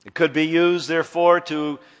 It could be used, therefore,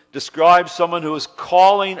 to describe someone who is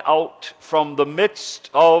calling out from the midst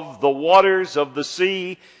of the waters of the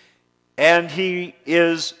sea, and he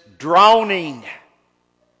is drowning.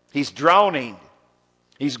 He's drowning.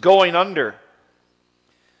 He's going under.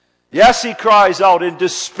 Yes, he cries out in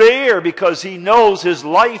despair because he knows his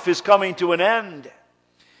life is coming to an end.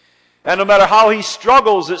 And no matter how he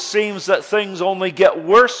struggles, it seems that things only get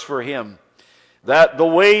worse for him. That the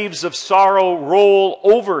waves of sorrow roll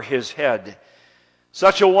over his head.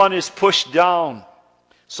 Such a one is pushed down.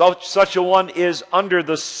 Such a one is under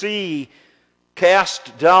the sea,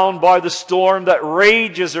 cast down by the storm that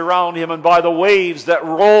rages around him and by the waves that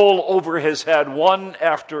roll over his head, one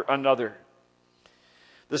after another.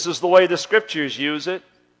 This is the way the Scriptures use it.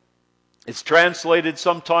 It's translated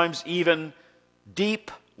sometimes even deep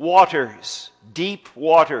waters. Deep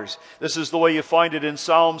waters. This is the way you find it in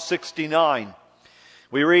Psalm 69.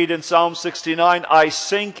 We read in Psalm 69, I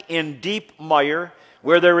sink in deep mire,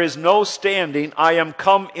 where there is no standing. I am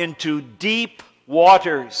come into deep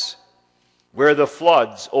waters, where the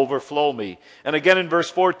floods overflow me. And again in verse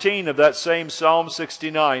 14 of that same Psalm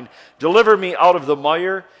 69, deliver me out of the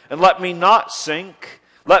mire, and let me not sink.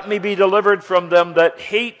 Let me be delivered from them that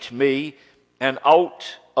hate me, and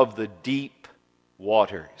out of the deep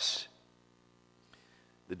waters.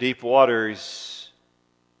 The deep waters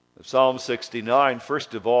of Psalm 69,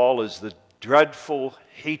 first of all, is the dreadful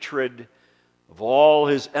hatred of all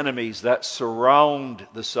his enemies that surround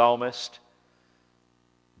the psalmist.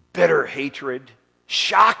 Bitter hatred,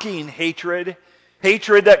 shocking hatred,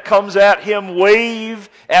 hatred that comes at him wave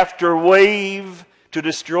after wave to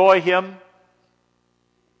destroy him.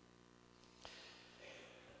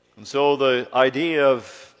 And so the idea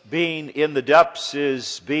of being in the depths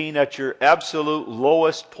is being at your absolute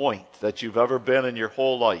lowest point that you've ever been in your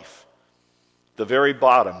whole life. The very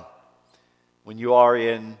bottom, when you are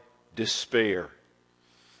in despair.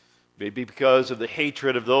 Maybe because of the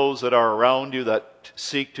hatred of those that are around you that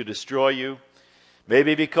seek to destroy you.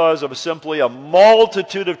 Maybe because of simply a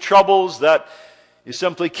multitude of troubles that you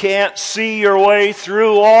simply can't see your way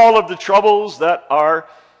through all of the troubles that are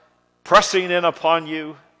pressing in upon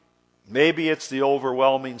you. Maybe it's the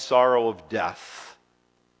overwhelming sorrow of death.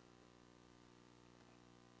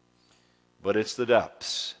 But it's the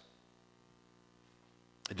depths.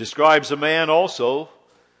 It describes a man also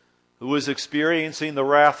who is experiencing the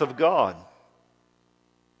wrath of God.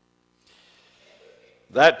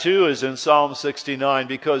 That too is in Psalm 69,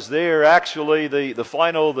 because there actually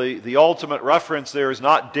the ultimate reference there is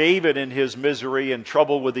not David in his misery and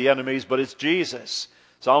trouble with the enemies, but it's Jesus.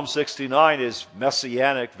 Psalm 69 is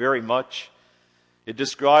messianic very much. It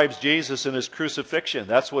describes Jesus in his crucifixion.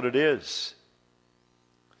 That's what it is.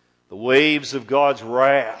 The waves of God's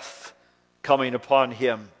wrath coming upon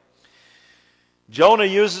him. Jonah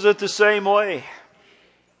uses it the same way.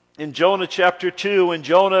 In Jonah chapter 2, when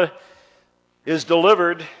Jonah is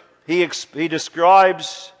delivered, he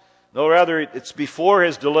describes, no, rather it's before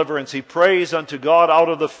his deliverance, he prays unto God out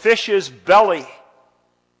of the fish's belly.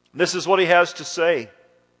 This is what he has to say.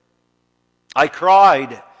 I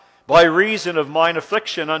cried by reason of mine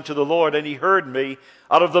affliction unto the Lord, and he heard me.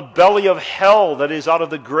 Out of the belly of hell, that is, out of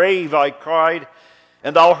the grave, I cried,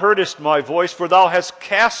 and thou heardest my voice, for thou hast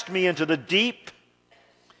cast me into the deep,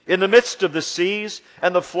 in the midst of the seas,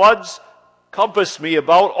 and the floods compassed me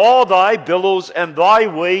about. All thy billows and thy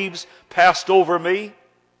waves passed over me.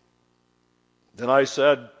 Then I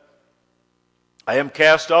said, I am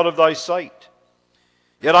cast out of thy sight.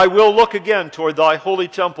 Yet I will look again toward thy holy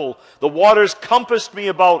temple. The waters compassed me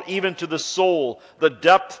about, even to the soul. The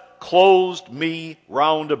depth closed me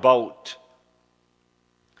round about.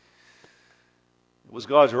 It was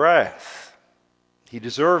God's wrath. He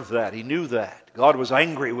deserved that. He knew that. God was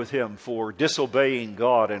angry with him for disobeying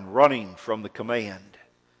God and running from the command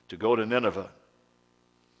to go to Nineveh.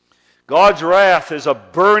 God's wrath is a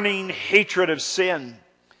burning hatred of sin.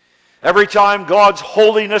 Every time God's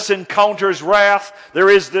holiness encounters wrath,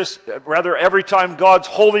 every time God's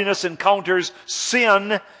holiness encounters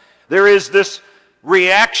sin, there is this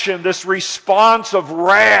reaction, this response of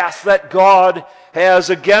wrath that God has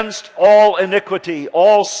against all iniquity,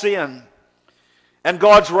 all sin. And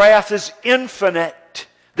God's wrath is infinite.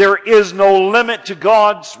 There is no limit to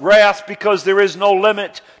God's wrath because there is no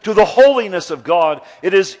limit to the holiness of God.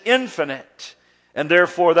 It is infinite. And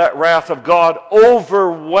therefore that wrath of God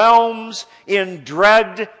overwhelms in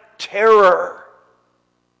dread terror.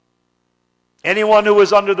 Anyone who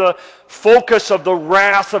is under the focus of the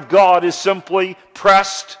wrath of God is simply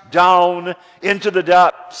pressed down into the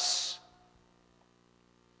depths.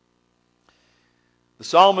 The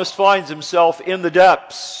psalmist finds himself in the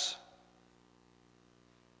depths.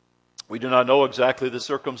 We do not know exactly the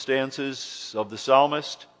circumstances of the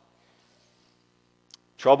psalmist.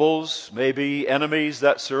 Troubles, maybe enemies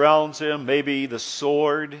that surrounds him, maybe the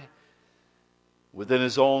sword within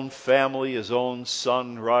his own family, his own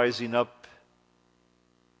son rising up.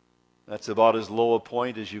 That's about as low a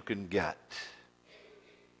point as you can get.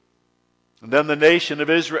 And then the nation of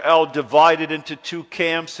Israel divided into two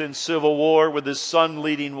camps in civil war, with his son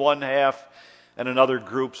leading one half and another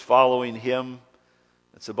groups following him.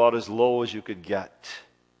 That's about as low as you could get.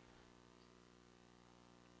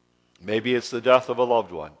 Maybe it's the death of a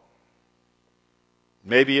loved one.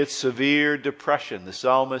 Maybe it's severe depression. The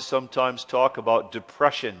psalmists sometimes talk about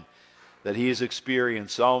depression that he has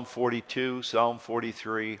experienced. Psalm 42, Psalm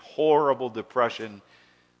 43, horrible depression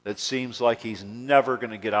that seems like he's never going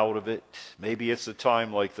to get out of it. Maybe it's a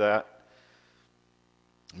time like that.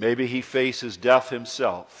 Maybe he faces death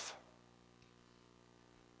himself.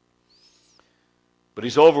 But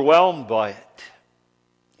he's overwhelmed by it.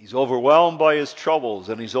 He's overwhelmed by his troubles,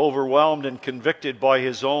 and he's overwhelmed and convicted by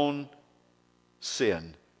his own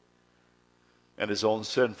sin and his own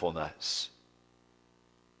sinfulness.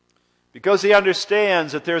 Because he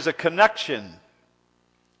understands that there's a connection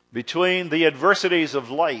between the adversities of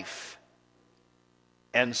life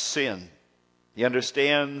and sin. He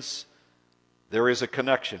understands there is a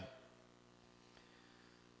connection.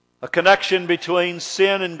 A connection between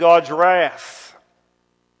sin and God's wrath.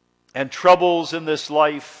 And troubles in this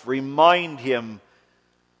life remind him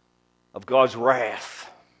of God's wrath.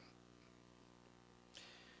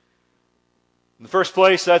 In the first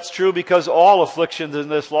place, that's true because all afflictions in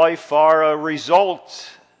this life are a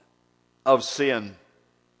result of sin.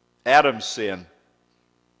 Adam's sin.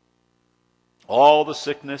 All the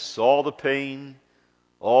sickness, all the pain,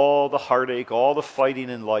 all the heartache, all the fighting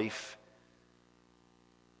in life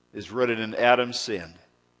is rooted in Adam's sin.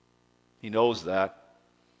 He knows that.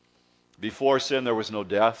 Before sin, there was no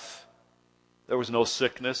death. There was no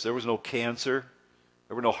sickness. There was no cancer.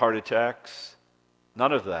 There were no heart attacks.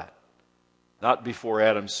 None of that. Not before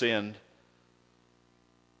Adam sinned.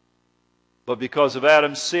 But because of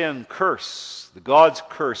Adam's sin, God's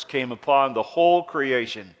curse came upon the whole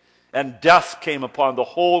creation. And death came upon the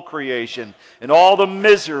whole creation. And all the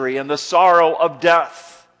misery and the sorrow of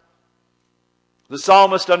death. The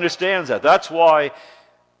psalmist understands that. That's why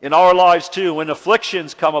in our lives too, when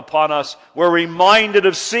afflictions come upon us, we're reminded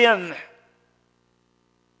of sin.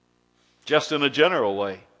 Just in a general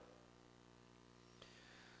way.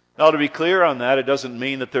 Now, to be clear on that, it doesn't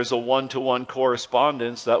mean that there's a one-to-one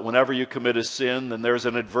correspondence, that whenever you commit a sin, then there's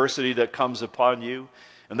an adversity that comes upon you.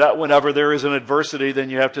 And that whenever there is an adversity, then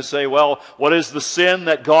you have to say, well, what is the sin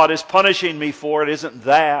that God is punishing me for? It isn't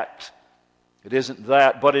that. It isn't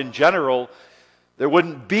that. But in general, there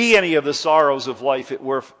wouldn't be any of the sorrows of life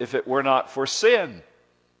if it were not for sin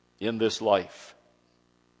in this life.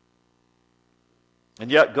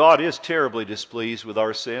 And yet God is terribly displeased with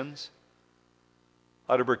our sins.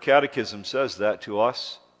 Heidelberg Catechism says that to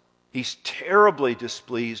us. He's terribly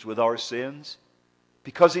displeased with our sins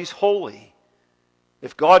because He's holy.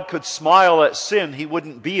 If God could smile at sin, He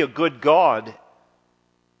wouldn't be a good God.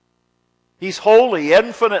 He's holy,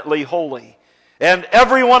 infinitely holy. And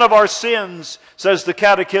every one of our sins, says the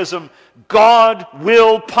Catechism, God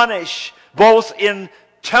will punish, both in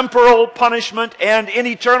temporal punishment and in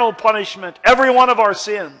eternal punishment. Every one of our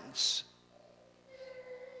sins.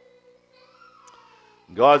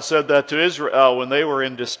 God said that to Israel when they were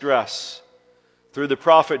in distress. Through the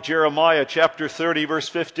prophet Jeremiah, chapter 30, verse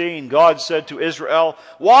 15, God said to Israel,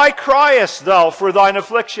 "Why criest thou for thine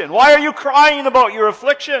affliction? Why are you crying about your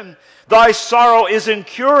affliction? Thy sorrow is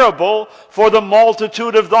incurable for the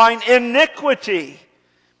multitude of thine iniquity.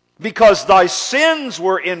 Because thy sins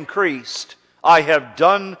were increased, I have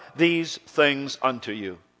done these things unto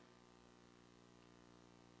you."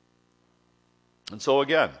 And so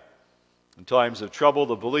again, in times of trouble,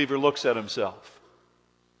 the believer looks at himself.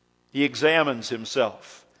 He examines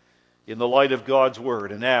himself in the light of God's Word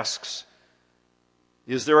and asks,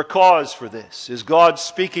 is there a cause for this? Is God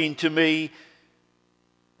speaking to me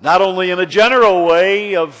not only in a general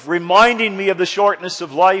way of reminding me of the shortness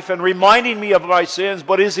of life and reminding me of my sins,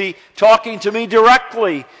 but is He talking to me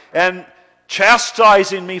directly and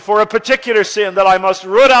chastising me for a particular sin that I must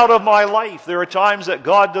root out of my life? There are times that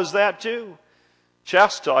God does that too.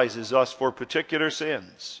 Chastises us for particular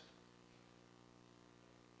sins.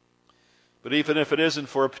 But even if it isn't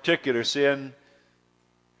for a particular sin,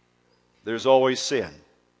 there's always sin.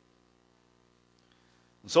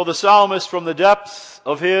 And so the psalmist, from the depth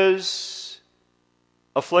of his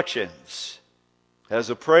afflictions, has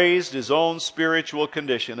appraised his own spiritual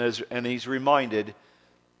condition, and he's reminded,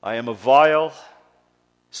 I am a vile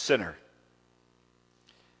sinner.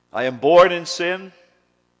 I am born in sin.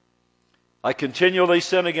 I continually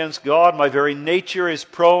sin against God. My very nature is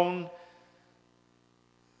prone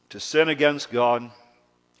to sin against God,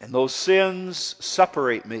 and those sins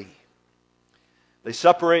separate me. They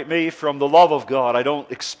separate me from the love of God. I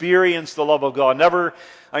don't experience the love of God. Never.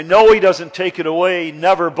 I know He doesn't take it away,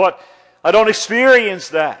 never, but I don't experience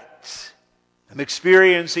that. I'm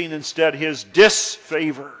experiencing instead His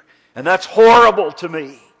disfavor, and that's horrible to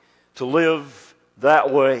me, to live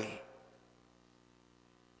that way.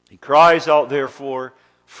 He cries out, therefore,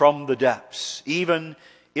 from the depths, even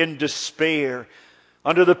in despair,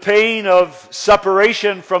 under the pain of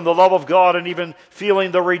separation from the love of God, and even feeling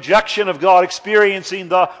the rejection of God, experiencing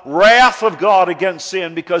the wrath of God against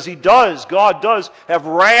sin, because God does have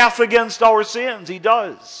wrath against our sins. He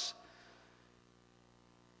does.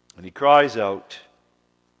 And he cries out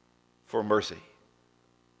for mercy.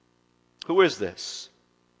 Who is this?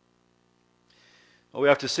 Well, we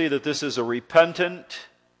have to see that this is a repentant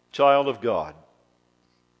child of God.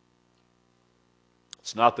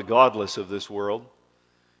 It's not the godless of this world.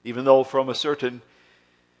 Even though from a certain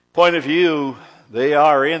point of view, they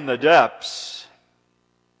are in the depths.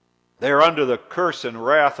 They are under the curse and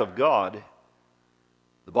wrath of God.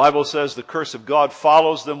 The Bible says the curse of God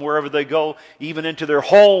follows them wherever they go, even into their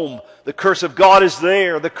home. The curse of God is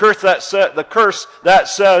there. The curse that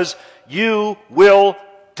says, you will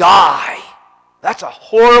die. That's a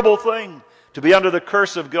horrible thing, to be under the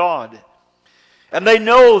curse of God. And they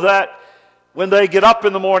know that when they get up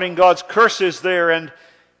in the morning, God's curse is there, and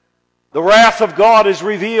the wrath of God is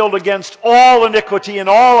revealed against all iniquity and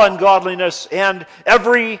all ungodliness, and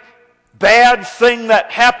every bad thing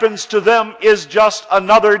that happens to them is just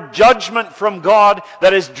another judgment from God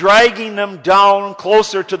that is dragging them down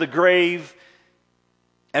closer to the grave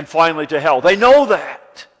and finally to hell. They know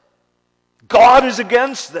that. God is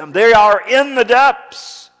against them. They are in the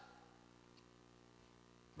depths.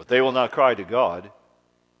 But they will not cry to God.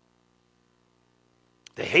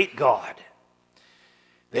 They hate God.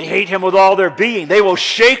 They hate Him with all their being. They will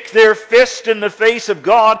shake their fist in the face of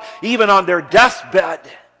God, even on their deathbed.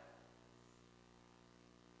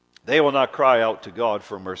 They will not cry out to God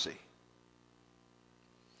for mercy.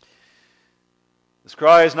 This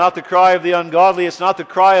cry is not the cry of the ungodly. It's not the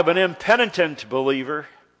cry of an impenitent believer,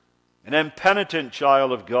 an impenitent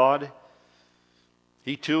child of God.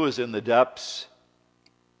 He too is in the depths.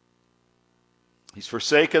 He's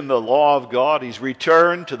forsaken the law of God. He's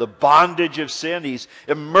returned to the bondage of sin. He's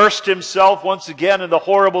immersed himself once again in the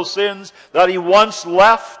horrible sins that he once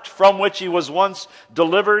left, from which he was once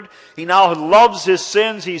delivered. He now loves his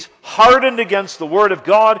sins. He's hardened against the Word of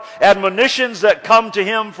God. Admonitions that come to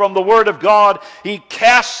him from the Word of God, he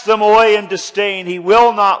casts them away in disdain. He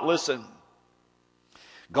will not listen.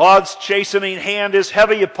 God's chastening hand is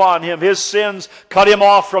heavy upon him. His sins cut him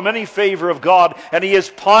off from any favor of God, and he is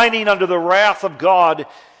pining under the wrath of God.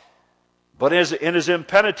 But in his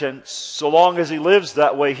impenitence, so long as he lives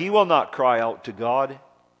that way, he will not cry out to God.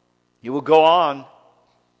 He will go on.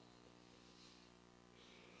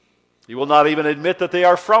 He will not even admit that they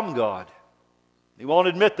are from God. He won't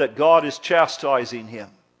admit that God is chastising him.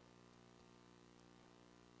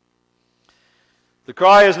 The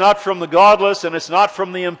cry is not from the godless, and it's not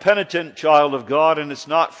from the impenitent child of God, and it's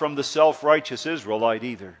not from the self-righteous Israelite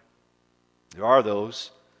either. There are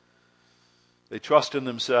those. They trust in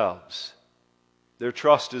themselves. Their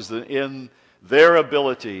trust is in their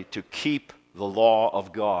ability to keep the law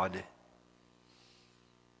of God.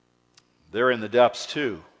 They're in the depths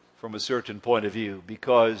too, from a certain point of view,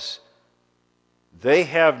 because they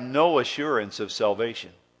have no assurance of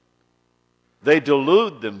salvation. They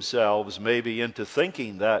delude themselves maybe into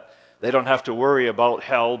thinking that they don't have to worry about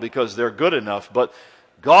hell because they're good enough, but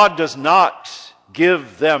God does not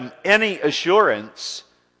give them any assurance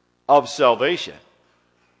of salvation.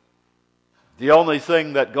 The only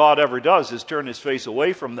thing that God ever does is turn His face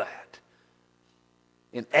away from that.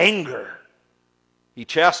 In anger, He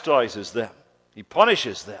chastises them. He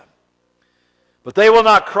punishes them. But they will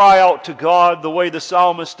not cry out to God the way the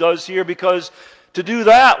psalmist does here, because to do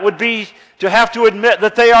that would be to have to admit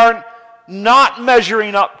that they are not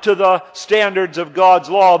measuring up to the standards of God's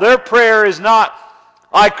law. Their prayer is not,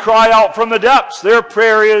 I cry out from the depths. Their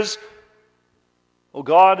prayer is, oh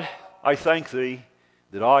God, I thank Thee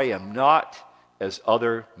that I am not as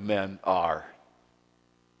other men are.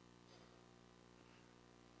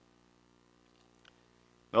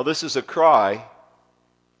 Now this is a cry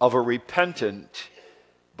of a repentant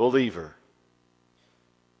believer.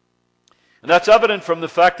 And that's evident from the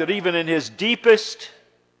fact that even in his deepest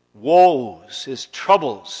woes, his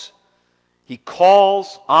troubles, he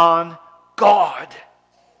calls on God.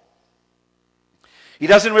 He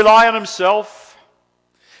doesn't rely on himself.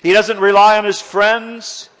 He doesn't rely on his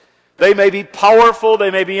friends. They may be powerful, they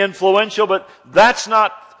may be influential, but that's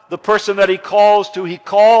not the person that he calls to. He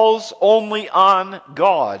calls only on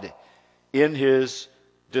God in his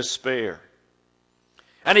despair.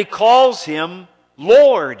 And he calls Him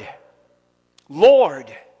Lord.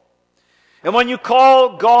 Lord. And when you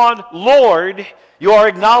call God Lord, you are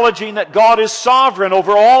acknowledging that God is sovereign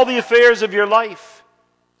over all the affairs of your life.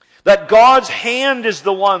 That God's hand is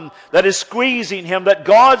the one that is squeezing him. That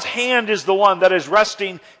God's hand is the one that is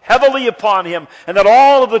resting heavily upon him. And that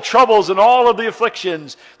all of the troubles and all of the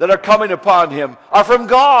afflictions that are coming upon him are from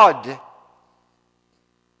God.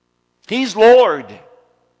 He's Lord.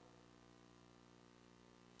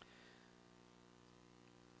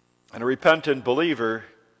 And a repentant believer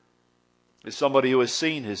is somebody who has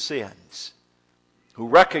seen his sins, who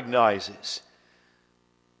recognizes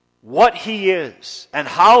what he is and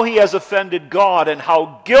how he has offended God and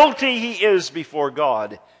how guilty he is before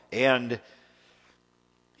God. And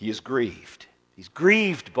he is grieved. He's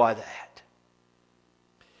grieved by that.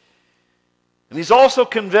 And he's also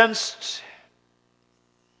convinced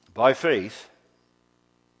by faith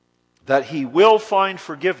that he will find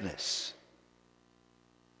forgiveness.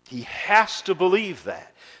 He has to believe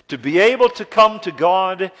that. To be able to come to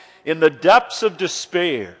God in the depths of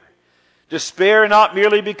despair. Despair not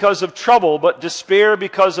merely because of trouble, but despair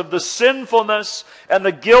because of the sinfulness and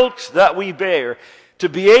the guilt that we bear. To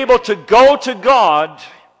be able to go to God,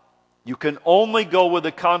 you can only go with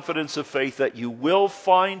the confidence of faith that you will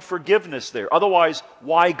find forgiveness there. Otherwise,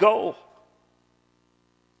 why go?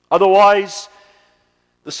 Otherwise,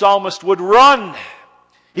 the psalmist would run.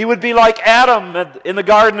 He would be like Adam in the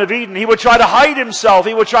Garden of Eden. He would try to hide himself.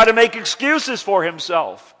 He would try to make excuses for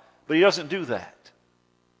himself. But he doesn't do that.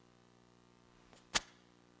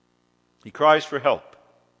 He cries for help.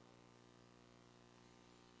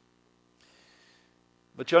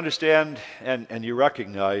 But you understand and you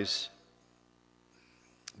recognize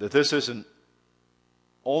that this isn't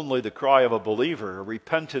only the cry of a believer, a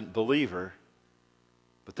repentant believer,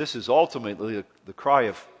 but this is ultimately the cry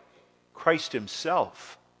of Christ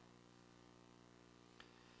Himself.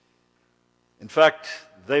 In fact,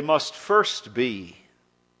 they must first be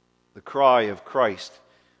the cry of Christ,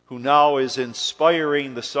 who now is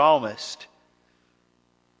inspiring the psalmist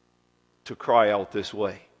to cry out this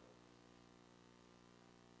way.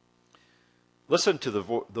 Listen to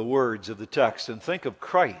the words of the text and think of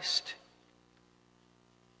Christ.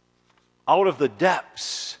 Out of the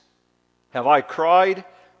depths have I cried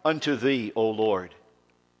unto Thee, O Lord.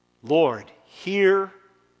 Lord, hear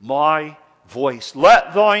my voice.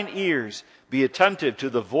 Let Thine ears be attentive to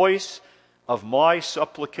the voice of my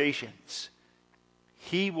supplications.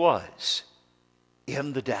 He was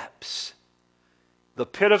in the depths, the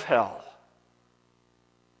pit of hell,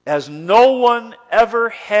 as no one ever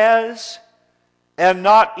has, and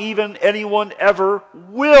not even anyone ever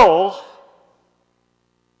will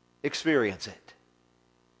experience it.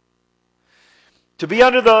 To be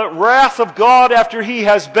under the wrath of God after he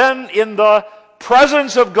has been in the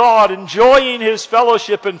presence of God, enjoying His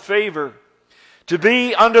fellowship and favor. To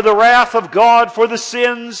be under the wrath of God for the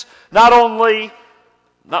sins, not only,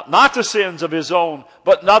 not the sins of his own,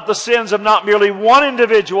 but not the sins of not merely one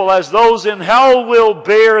individual, as those in hell will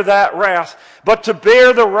bear that wrath, but to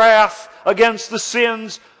bear the wrath against the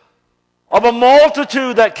sins of a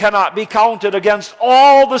multitude that cannot be counted against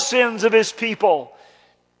all the sins of his people.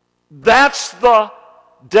 That's the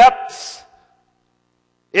depth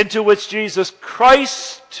into which Jesus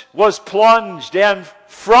Christ was plunged and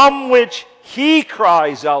from which he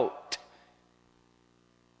cries out.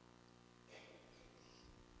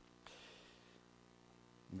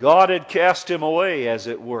 God had cast him away, as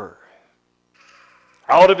it were,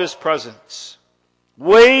 out of his presence.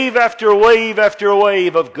 Wave after wave after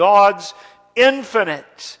wave of God's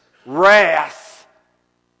infinite wrath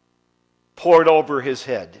poured over his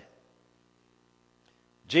head.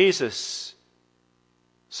 Jesus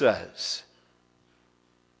says,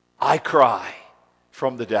 I cry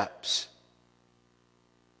from the depths.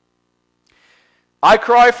 I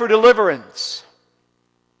cry for deliverance.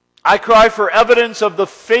 I cry for evidence of the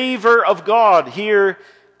favor of God here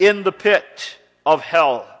in the pit of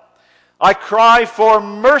hell. I cry for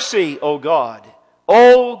mercy, O God.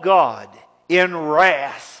 O God, in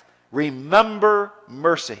wrath, remember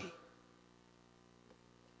mercy.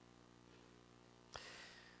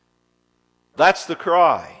 That's the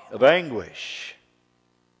cry of anguish.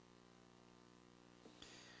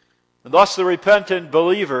 And thus the repentant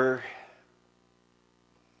believer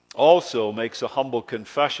also makes a humble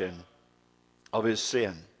confession of his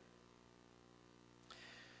sin.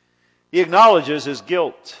 He acknowledges his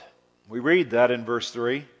guilt. We read that in verse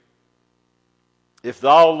 3. If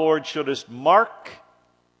thou, Lord, shouldest mark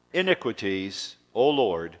iniquities, O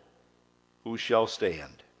Lord, who shall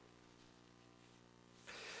stand?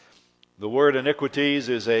 The word iniquities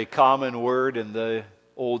is a common word in the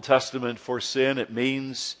Old Testament for sin. It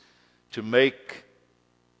means to make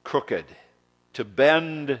crooked, to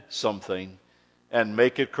bend something and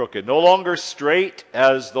make it crooked. No longer straight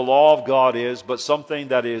as the law of God is, but something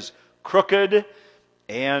that is crooked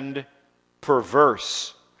and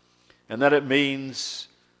perverse. And that it means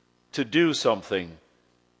to do something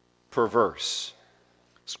perverse.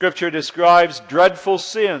 Scripture describes dreadful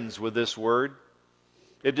sins with this word.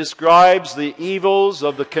 It describes the evils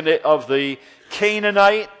of the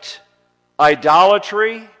Canaanite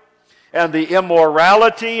idolatry and the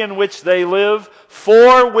immorality in which they live,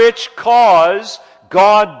 for which cause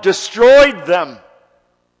God destroyed them.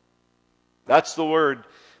 That's the word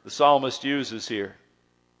the psalmist uses here.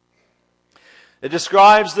 It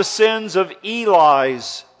describes the sins of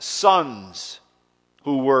Eli's sons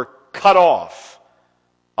who were cut off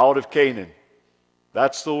out of Canaan.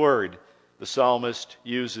 That's the word the psalmist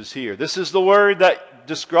uses here. This is the word that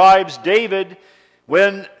describes David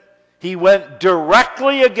when he went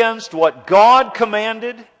directly against what God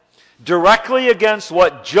commanded, directly against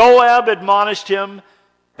what Joab admonished him,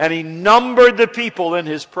 and he numbered the people in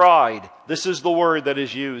his pride. This is the word that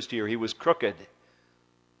is used here. He was crooked.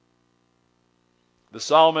 The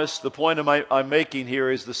psalmist, the point I'm making here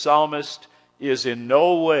is the psalmist is in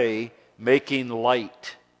no way making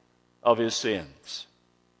light of his sins.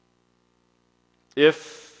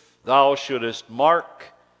 If thou shouldest mark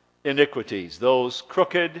iniquities, those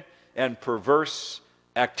crooked and perverse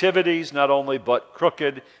activities, not only, but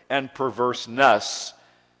crooked and perverseness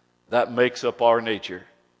that makes up our nature.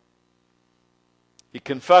 He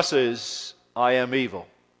confesses, I am evil.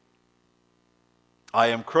 I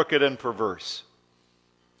am crooked and perverse.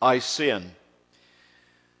 I sin.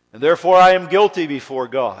 And therefore I am guilty before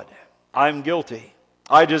God. I'm guilty.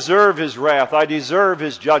 I deserve His wrath. I deserve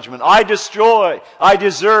His judgment. I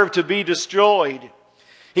deserve to be destroyed.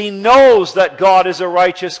 He knows that God is a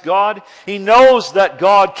righteous God. He knows that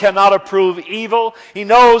God cannot approve evil. He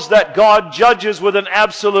knows that God judges with an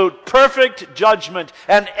absolute perfect judgment,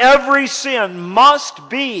 and every sin must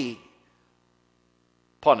be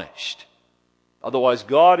punished. Otherwise,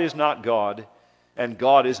 God is not God, and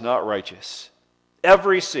God is not righteous.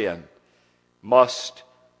 Every sin must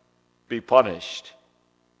be punished.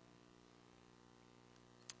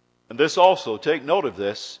 And this also, take note of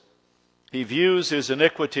this, he views his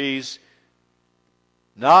iniquities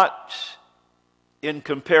not in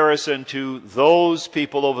comparison to those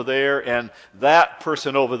people over there and that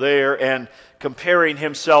person over there and comparing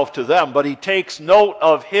himself to them, but he takes note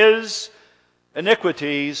of his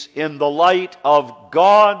iniquities in the light of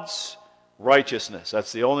God's righteousness.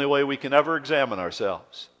 That's the only way we can ever examine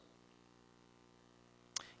ourselves.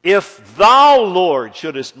 If thou, Lord,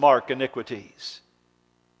 shouldest mark iniquities,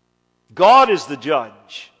 God is the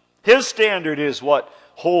judge. His standard is what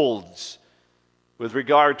holds with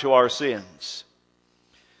regard to our sins.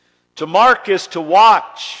 To mark is to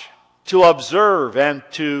watch, to observe, and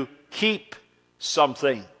to keep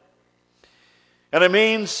something. And it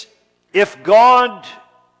means if God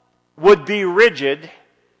would be rigid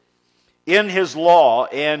in His law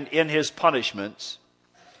and in His punishments,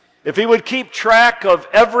 if He would keep track of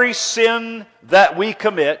every sin that we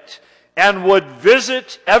commit and would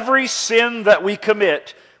visit every sin that we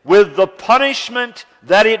commit with the punishment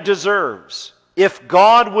that it deserves, if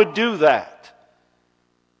God would do that,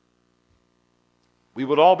 we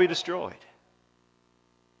would all be destroyed.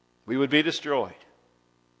 We would be destroyed.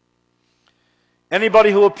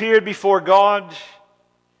 Anybody who appeared before God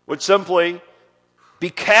would simply be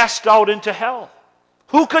cast out into hell.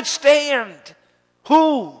 Who could stand?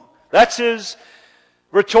 Who? That's his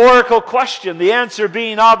rhetorical question. The answer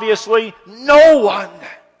being obviously no one.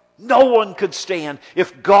 No one could stand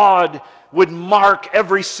if God would mark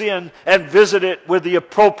every sin and visit it with the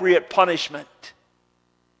appropriate punishment.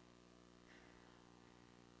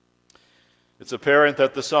 It's apparent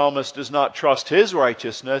that the psalmist does not trust his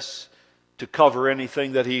righteousness to cover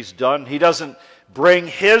anything that he's done. He doesn't bring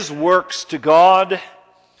his works to God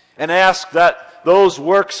and ask that those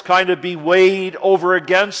works kind of be weighed over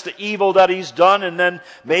against the evil that he's done, and then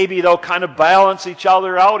maybe they'll kind of balance each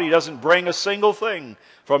other out. He doesn't bring a single thing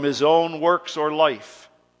from his own works or life.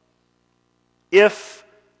 If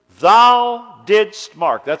thou didst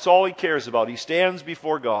mark, that's all he cares about. He stands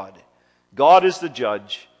before God. God is the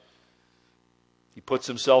judge. He puts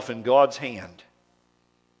himself in God's hand.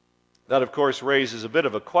 That, of course, raises a bit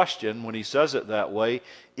of a question when he says it that way.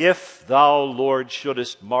 If thou, Lord,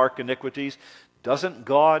 shouldest mark iniquities, doesn't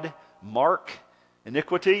God mark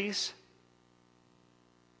iniquities?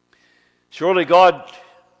 Surely God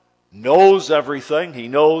knows everything. He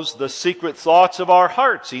knows the secret thoughts of our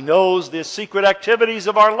hearts. He knows the secret activities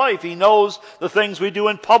of our life. He knows the things we do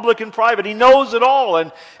in public and private. He knows it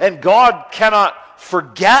all. And God cannot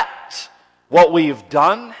forget what we've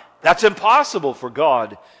done. That's impossible for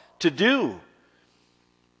God to do.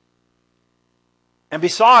 And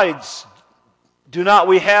besides, do not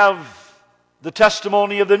we have the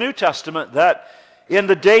testimony of the New Testament that in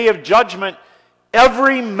the day of judgment,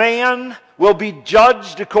 every man will be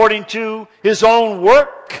judged according to his own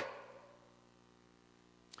work?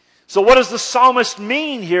 So what does the psalmist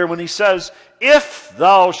mean here when he says, if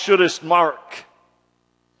thou shouldest mark?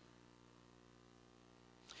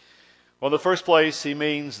 Well, in the first place, he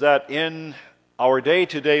means that in our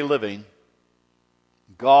day-to-day living,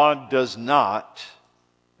 God does not,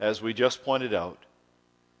 as we just pointed out,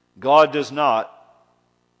 God does not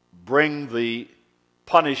bring the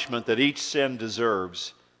punishment that each sin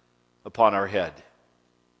deserves upon our head.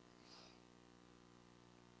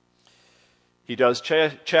 He does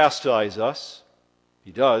chastise us.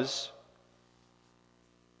 He does.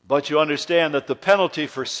 But you understand that the penalty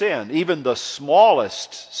for sin, even the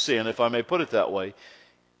smallest sin, if I may put it that way,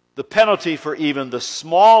 the penalty for even the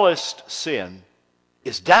smallest sin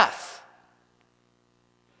is death.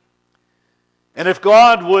 And if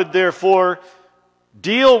God would therefore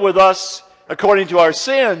deal with us according to our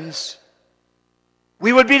sins,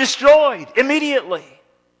 we would be destroyed immediately.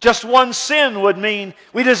 Just one sin would mean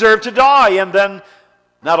we deserve to die, and then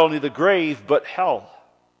not only the grave, but hell.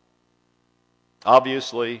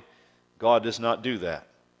 Obviously, God does not do that.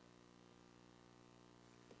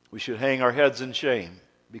 We should hang our heads in shame,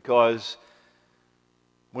 because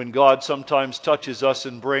when God sometimes touches us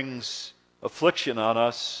and brings affliction on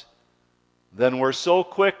us, then we're so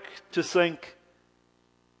quick to think,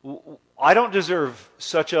 I don't deserve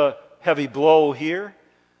such a heavy blow here.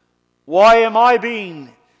 Why am I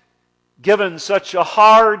being given such a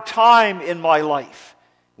hard time in my life?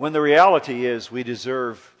 When the reality is we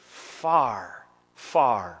deserve far,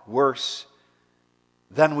 far worse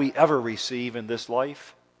than we ever receive in this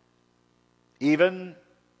life. Even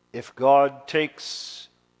if God takes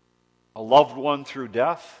a loved one through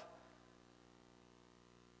death,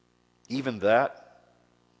 even that.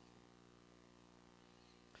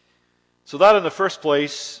 So that in the first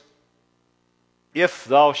place, if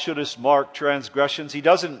thou shouldest mark transgressions, he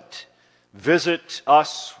doesn't visit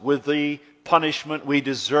us with the punishment we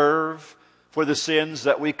deserve for the sins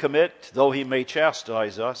that we commit, though he may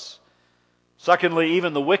chastise us. Secondly,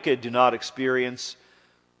 even the wicked do not experience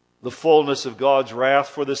the fullness of God's wrath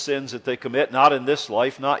for the sins that they commit, not in this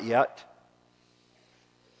life, not yet.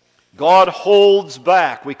 God holds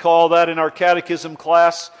back. We call that in our catechism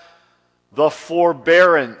class the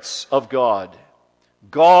forbearance of God.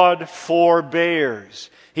 God forbears.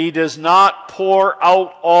 He does not pour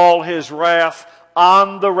out all his wrath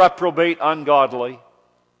on the reprobate ungodly.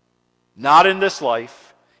 Not in this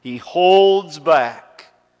life. He holds back.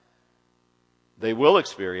 They will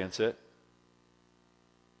experience it.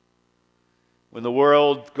 When the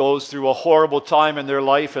world goes through a horrible time in their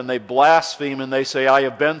life and they blaspheme and they say, I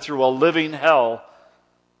have been through a living hell,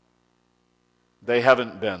 they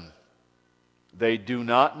haven't been. They do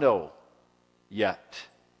not know yet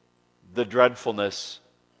the dreadfulness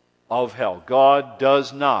of hell. God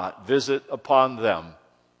does not visit upon them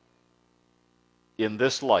in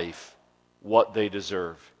this life what they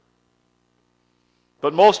deserve.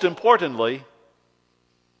 But most importantly,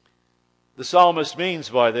 the psalmist means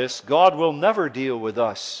by this, God will never deal with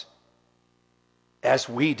us as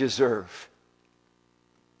we deserve.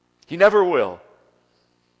 He never will.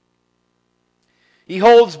 He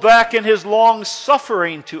holds back in His long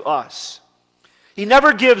suffering to us. He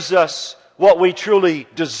never gives us what we truly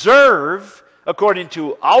deserve according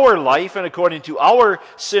to our life and according to our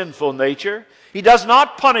sinful nature. He does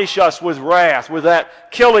not punish us with wrath, with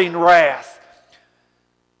that killing wrath.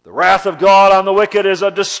 The wrath of God on the wicked is a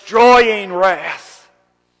destroying wrath.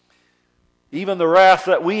 Even the wrath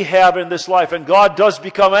that we have in this life, and God does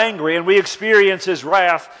become angry and we experience His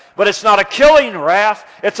wrath, but it's not a killing wrath,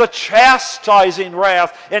 it's a chastising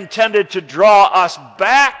wrath intended to draw us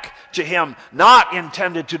back to Him, not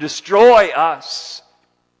intended to destroy us.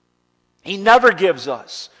 He never gives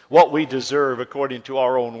us what we deserve according to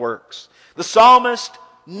our own works. The psalmist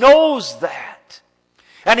knows that,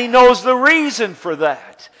 and he knows the reason for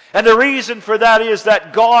that. And the reason for that is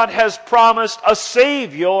that God has promised a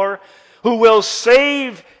Savior who will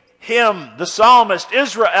save him, the psalmist,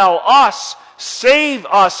 Israel, us, save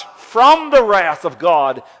us from the wrath of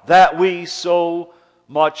God that we so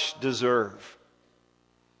much deserve.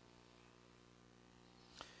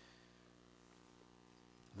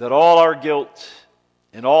 That all our guilt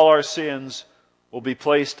and all our sins will be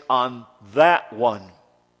placed on that one.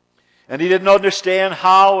 And he didn't understand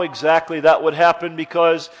how exactly that would happen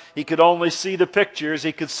because he could only see the pictures.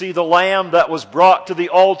 He could see the lamb that was brought to the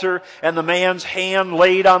altar and the man's hand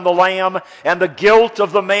laid on the lamb and the guilt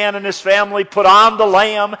of the man and his family put on the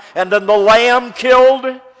lamb and then the lamb killed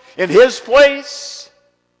in his place.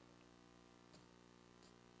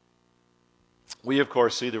 We, of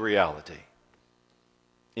course, see the reality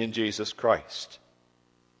in Jesus Christ.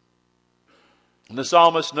 And the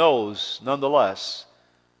psalmist knows, nonetheless,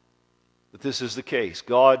 that this is the case.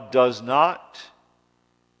 God does not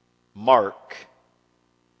mark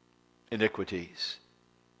iniquities.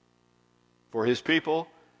 For His people,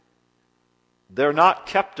 they're not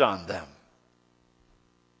kept on them.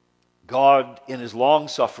 God, in His long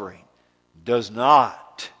suffering, does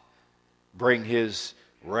not bring His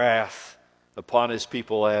wrath upon His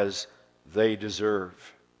people as they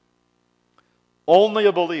deserve. Only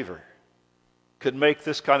a believer could make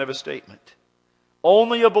this kind of a statement.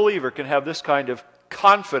 Only a believer can have this kind of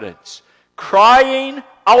confidence, crying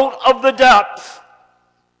out of the depth,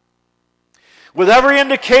 with every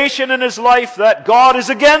indication in his life that God is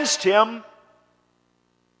against him.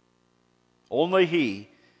 Only he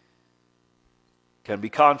can be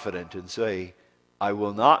confident and say, I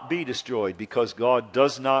will not be destroyed because God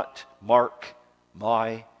does not mark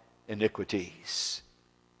my iniquities.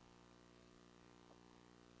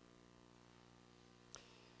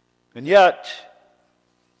 And yet,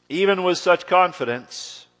 even with such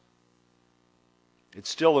confidence, it's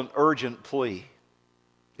still an urgent plea.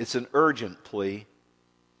 It's an urgent plea.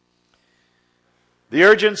 The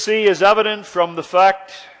urgency is evident from the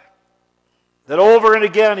fact that over and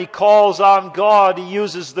again he calls on God. He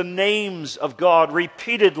uses the names of God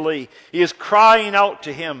repeatedly. He is crying out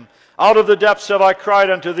to Him. Out of the depths have I cried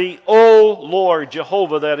unto Thee, O Lord,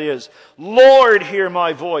 Jehovah that is. Lord, hear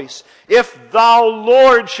my voice. If Thou,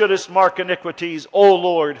 Lord, shouldest mark iniquities, O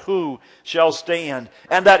Lord, who shall stand?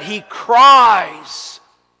 And that he cries.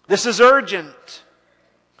 This is urgent.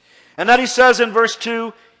 And that he says in verse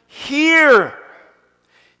 2, hear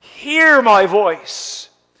my voice,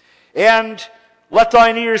 and let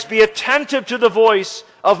thine ears be attentive to the voice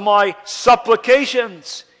of my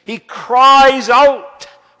supplications. He cries out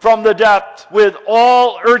from the depth with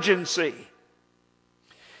all urgency.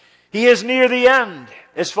 He is near the end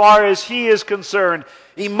as far as he is concerned.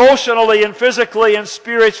 Emotionally and physically and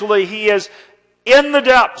spiritually, he is in the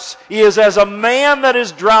depths. He is as a man that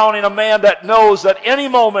is drowning, a man that knows that any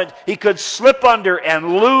moment he could slip under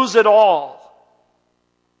and lose it all.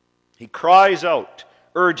 He cries out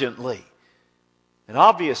urgently. And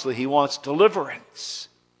obviously he wants deliverance.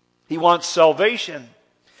 He wants salvation.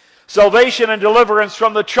 Salvation and deliverance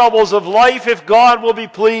from the troubles of life, if God will be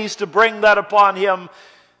pleased to bring that upon him.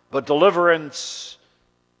 But deliverance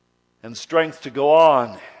and strength to go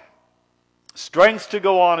on. Strength to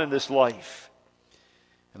go on in this life.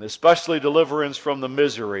 And especially deliverance from the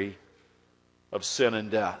misery of sin and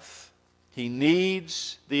death. He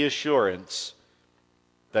needs the assurance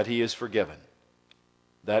that he is forgiven.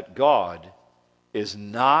 That God is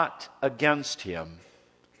not against him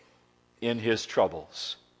in his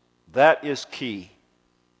troubles. That is key.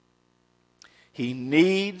 He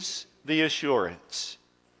needs the assurance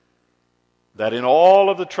that in all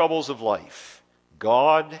of the troubles of life,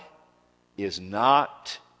 God is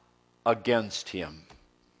not against him.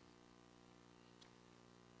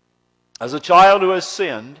 As a child who has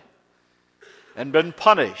sinned and been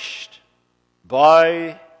punished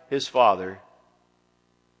by his father,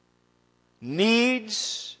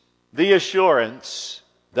 needs the assurance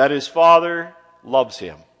that his father loves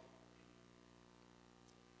him.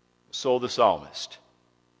 So the psalmist.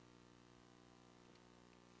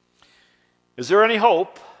 Is there any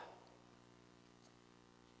hope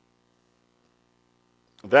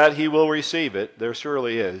that he will receive it? There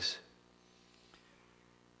surely is.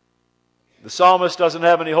 The psalmist doesn't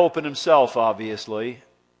have any hope in himself, obviously.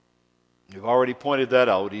 We've already pointed that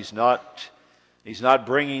out. He's not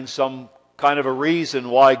bringing some kind of a reason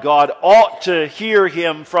why God ought to hear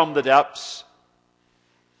him from the depths.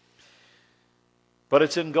 But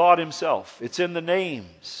it's in God himself. It's in the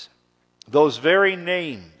names. Those very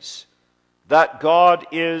names that God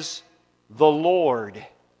is the Lord.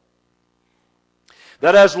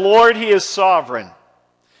 That as Lord he is sovereign.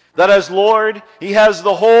 That as Lord he has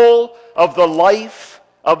the whole of the life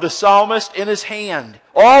of the psalmist in his hand.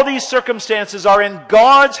 All these circumstances are in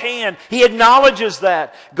God's hand. He acknowledges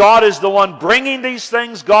that. God is the one bringing these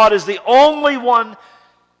things. God is the only one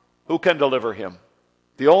who can deliver him.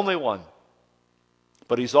 The only one.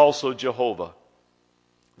 But he's also Jehovah.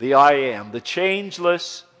 The I am. The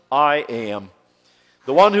changeless I am.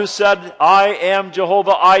 The one who said, I am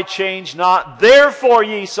Jehovah, I change not. Therefore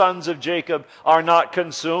ye sons of Jacob are not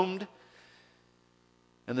consumed.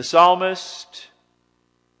 And the psalmist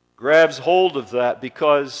grabs hold of that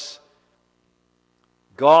because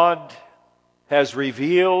God has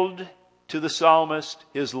revealed to the psalmist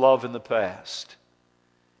his love in the past.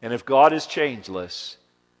 And if God is changeless,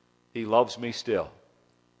 he loves me still.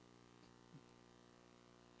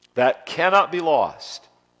 That cannot be lost.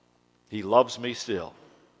 He loves me still.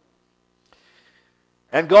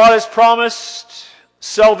 And God has promised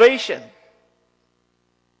salvation.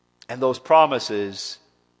 And those promises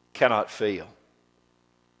cannot fail.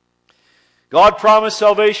 God promised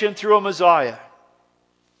salvation through a Messiah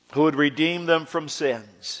who would redeem them from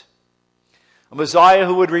sins. A Messiah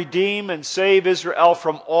who would redeem and save Israel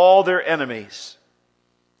from all their enemies.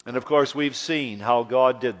 And of course we've seen how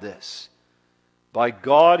God did this. By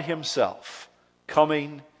God himself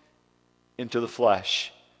coming into the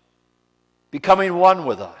flesh. Becoming one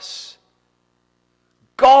with us.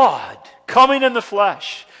 God coming in the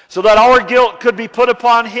flesh so that our guilt could be put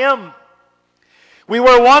upon him. We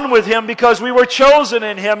were one with him because we were chosen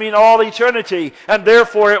in him in all eternity. And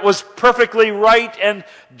therefore it was perfectly right and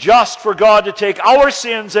just for God to take our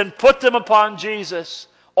sins and put them upon Jesus.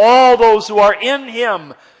 All those who are in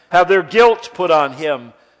him have their guilt put on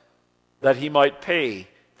him that he might pay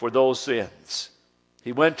for those sins.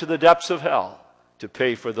 He went to the depths of hell to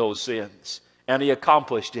pay for those sins. And he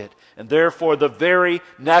accomplished it. And therefore the very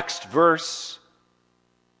next verse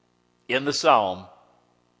in the psalm,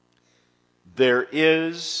 there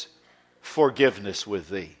is forgiveness with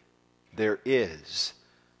thee. There is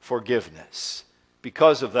forgiveness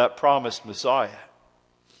because of that promised Messiah.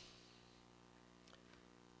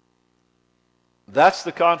 That's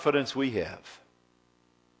the confidence we have.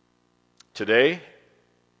 Today,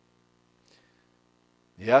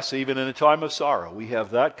 yes, even in a time of sorrow, we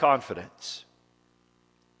have that confidence.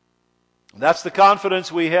 And that's the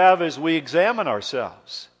confidence we have as we examine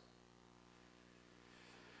ourselves.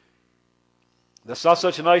 That's not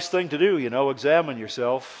such a nice thing to do, examine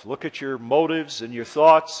yourself. Look at your motives and your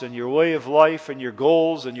thoughts and your way of life and your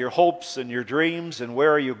goals and your hopes and your dreams and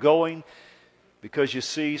where are you going because you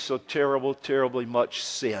see so terribly much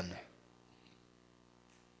sin.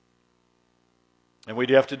 And we'd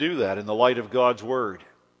have to do that in the light of God's Word.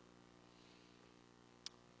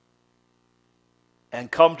 And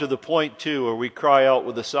come to the point, too, where we cry out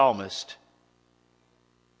with the psalmist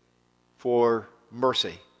for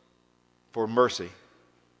mercy. For mercy.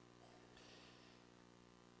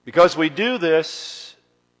 Because we do this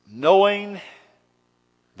knowing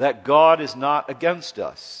that God is not against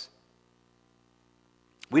us.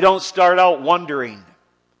 We don't start out wondering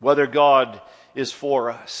whether God is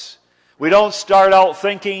for us. We don't start out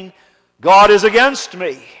thinking, God is against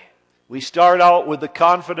me. We start out with the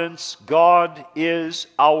confidence, God is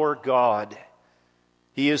our God.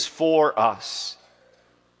 He is for us.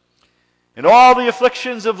 And all the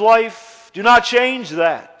afflictions of life do not change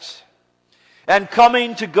that. And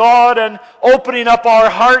coming to God and opening up our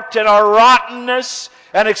heart and our rottenness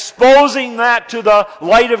and exposing that to the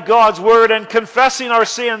light of God's Word and confessing our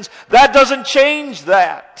sins, that doesn't change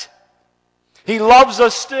that. He loves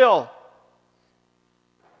us still.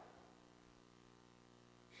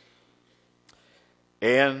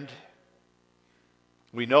 And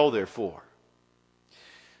we know, therefore,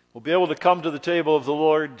 we'll be able to come to the table of the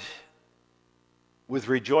Lord with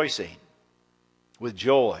rejoicing, with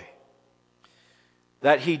joy,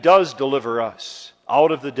 that He does deliver us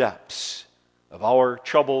out of the depths of our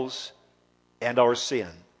troubles and our sin.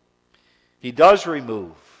 He does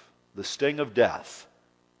remove the sting of death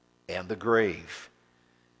and the grave,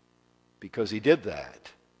 because He did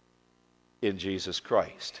that in Jesus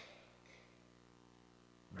Christ.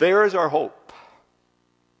 There is our hope.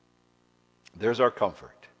 There's our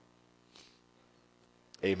comfort.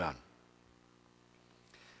 Amen.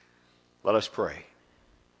 Let us pray.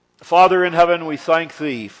 Father in heaven, we thank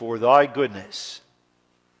Thee for Thy goodness.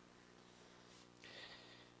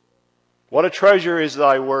 What a treasure is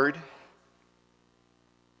Thy word.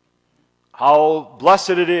 How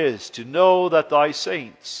blessed it is to know that Thy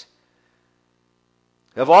saints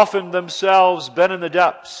have often themselves been in the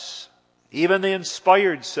depths. Even the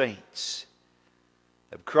inspired saints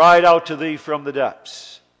have cried out to Thee from the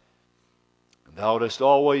depths. And Thou dost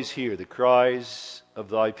always hear the cries of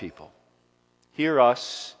Thy people. Hear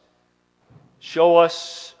us. Show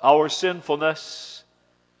us our sinfulness.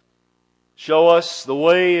 Show us the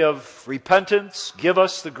way of repentance. Give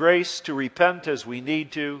us the grace to repent as we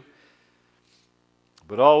need to.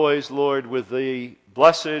 But always, Lord, with the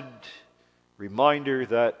blessed reminder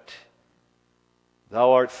that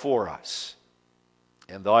Thou art for us,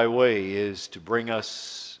 and Thy way is to bring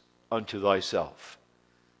us unto Thyself.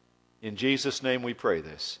 In Jesus' name we pray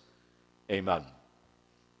this. Amen.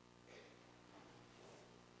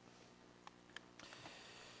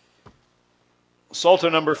 Psalter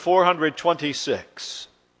number 426.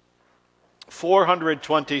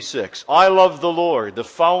 426. I love the Lord, the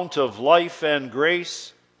fount of life and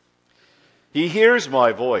grace. He hears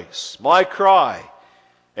my voice, my cry,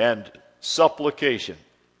 and supplication.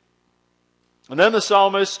 And then the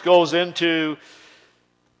psalmist goes into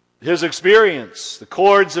his experience. The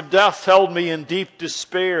cords of death held me in deep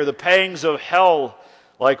despair, the pangs of hell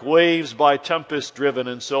like waves by tempest driven,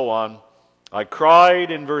 and so on. I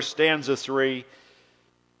cried in stanza 3,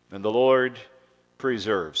 and the Lord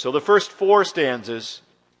preserves. So the first 4 stanzas,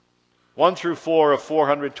 1 through 4 of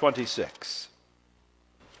 426.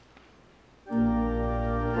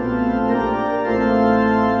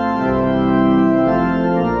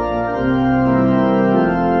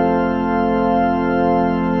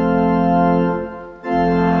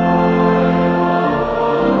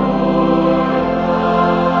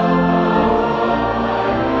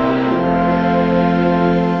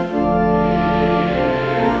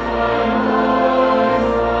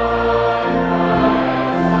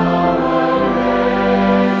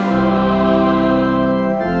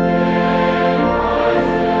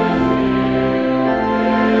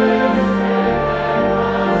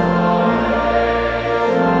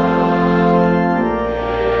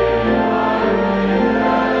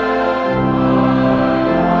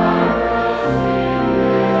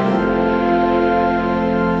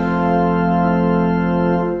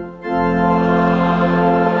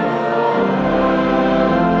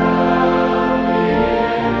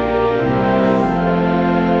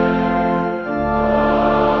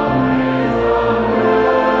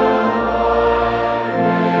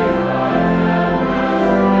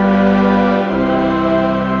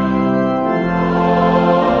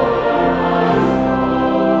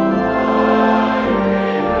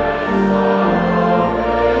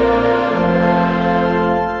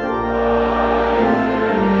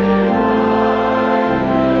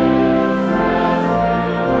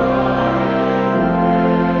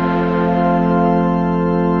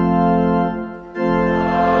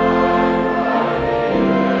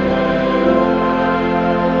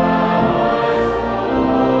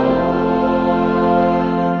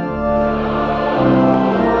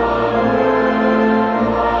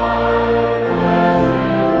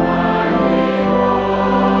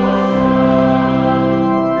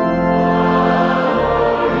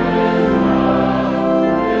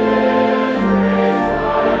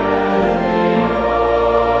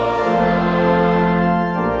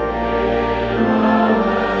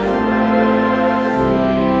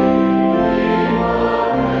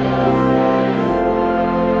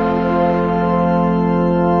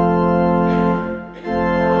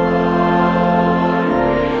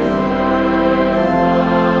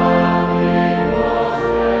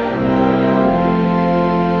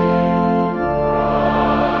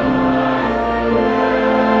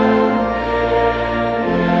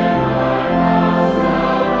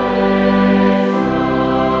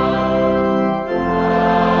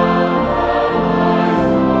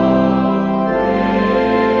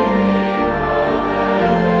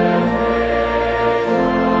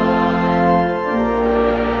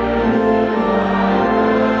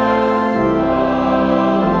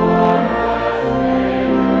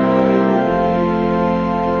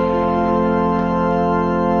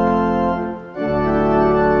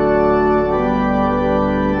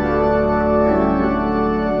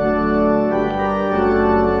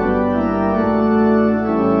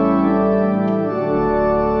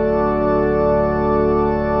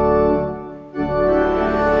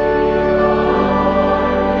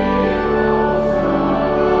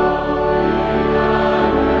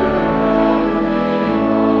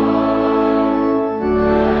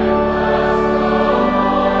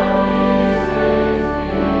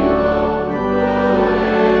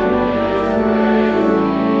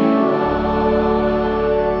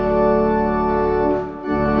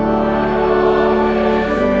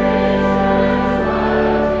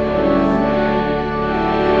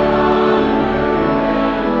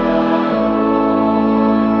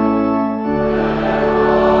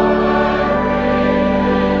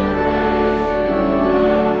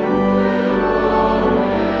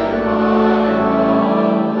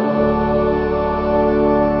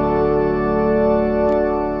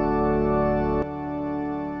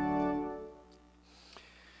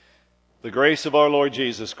 The grace of our Lord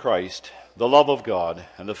Jesus Christ, the love of God,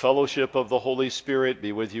 and the fellowship of the Holy Spirit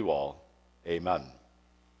be with you all. Amen.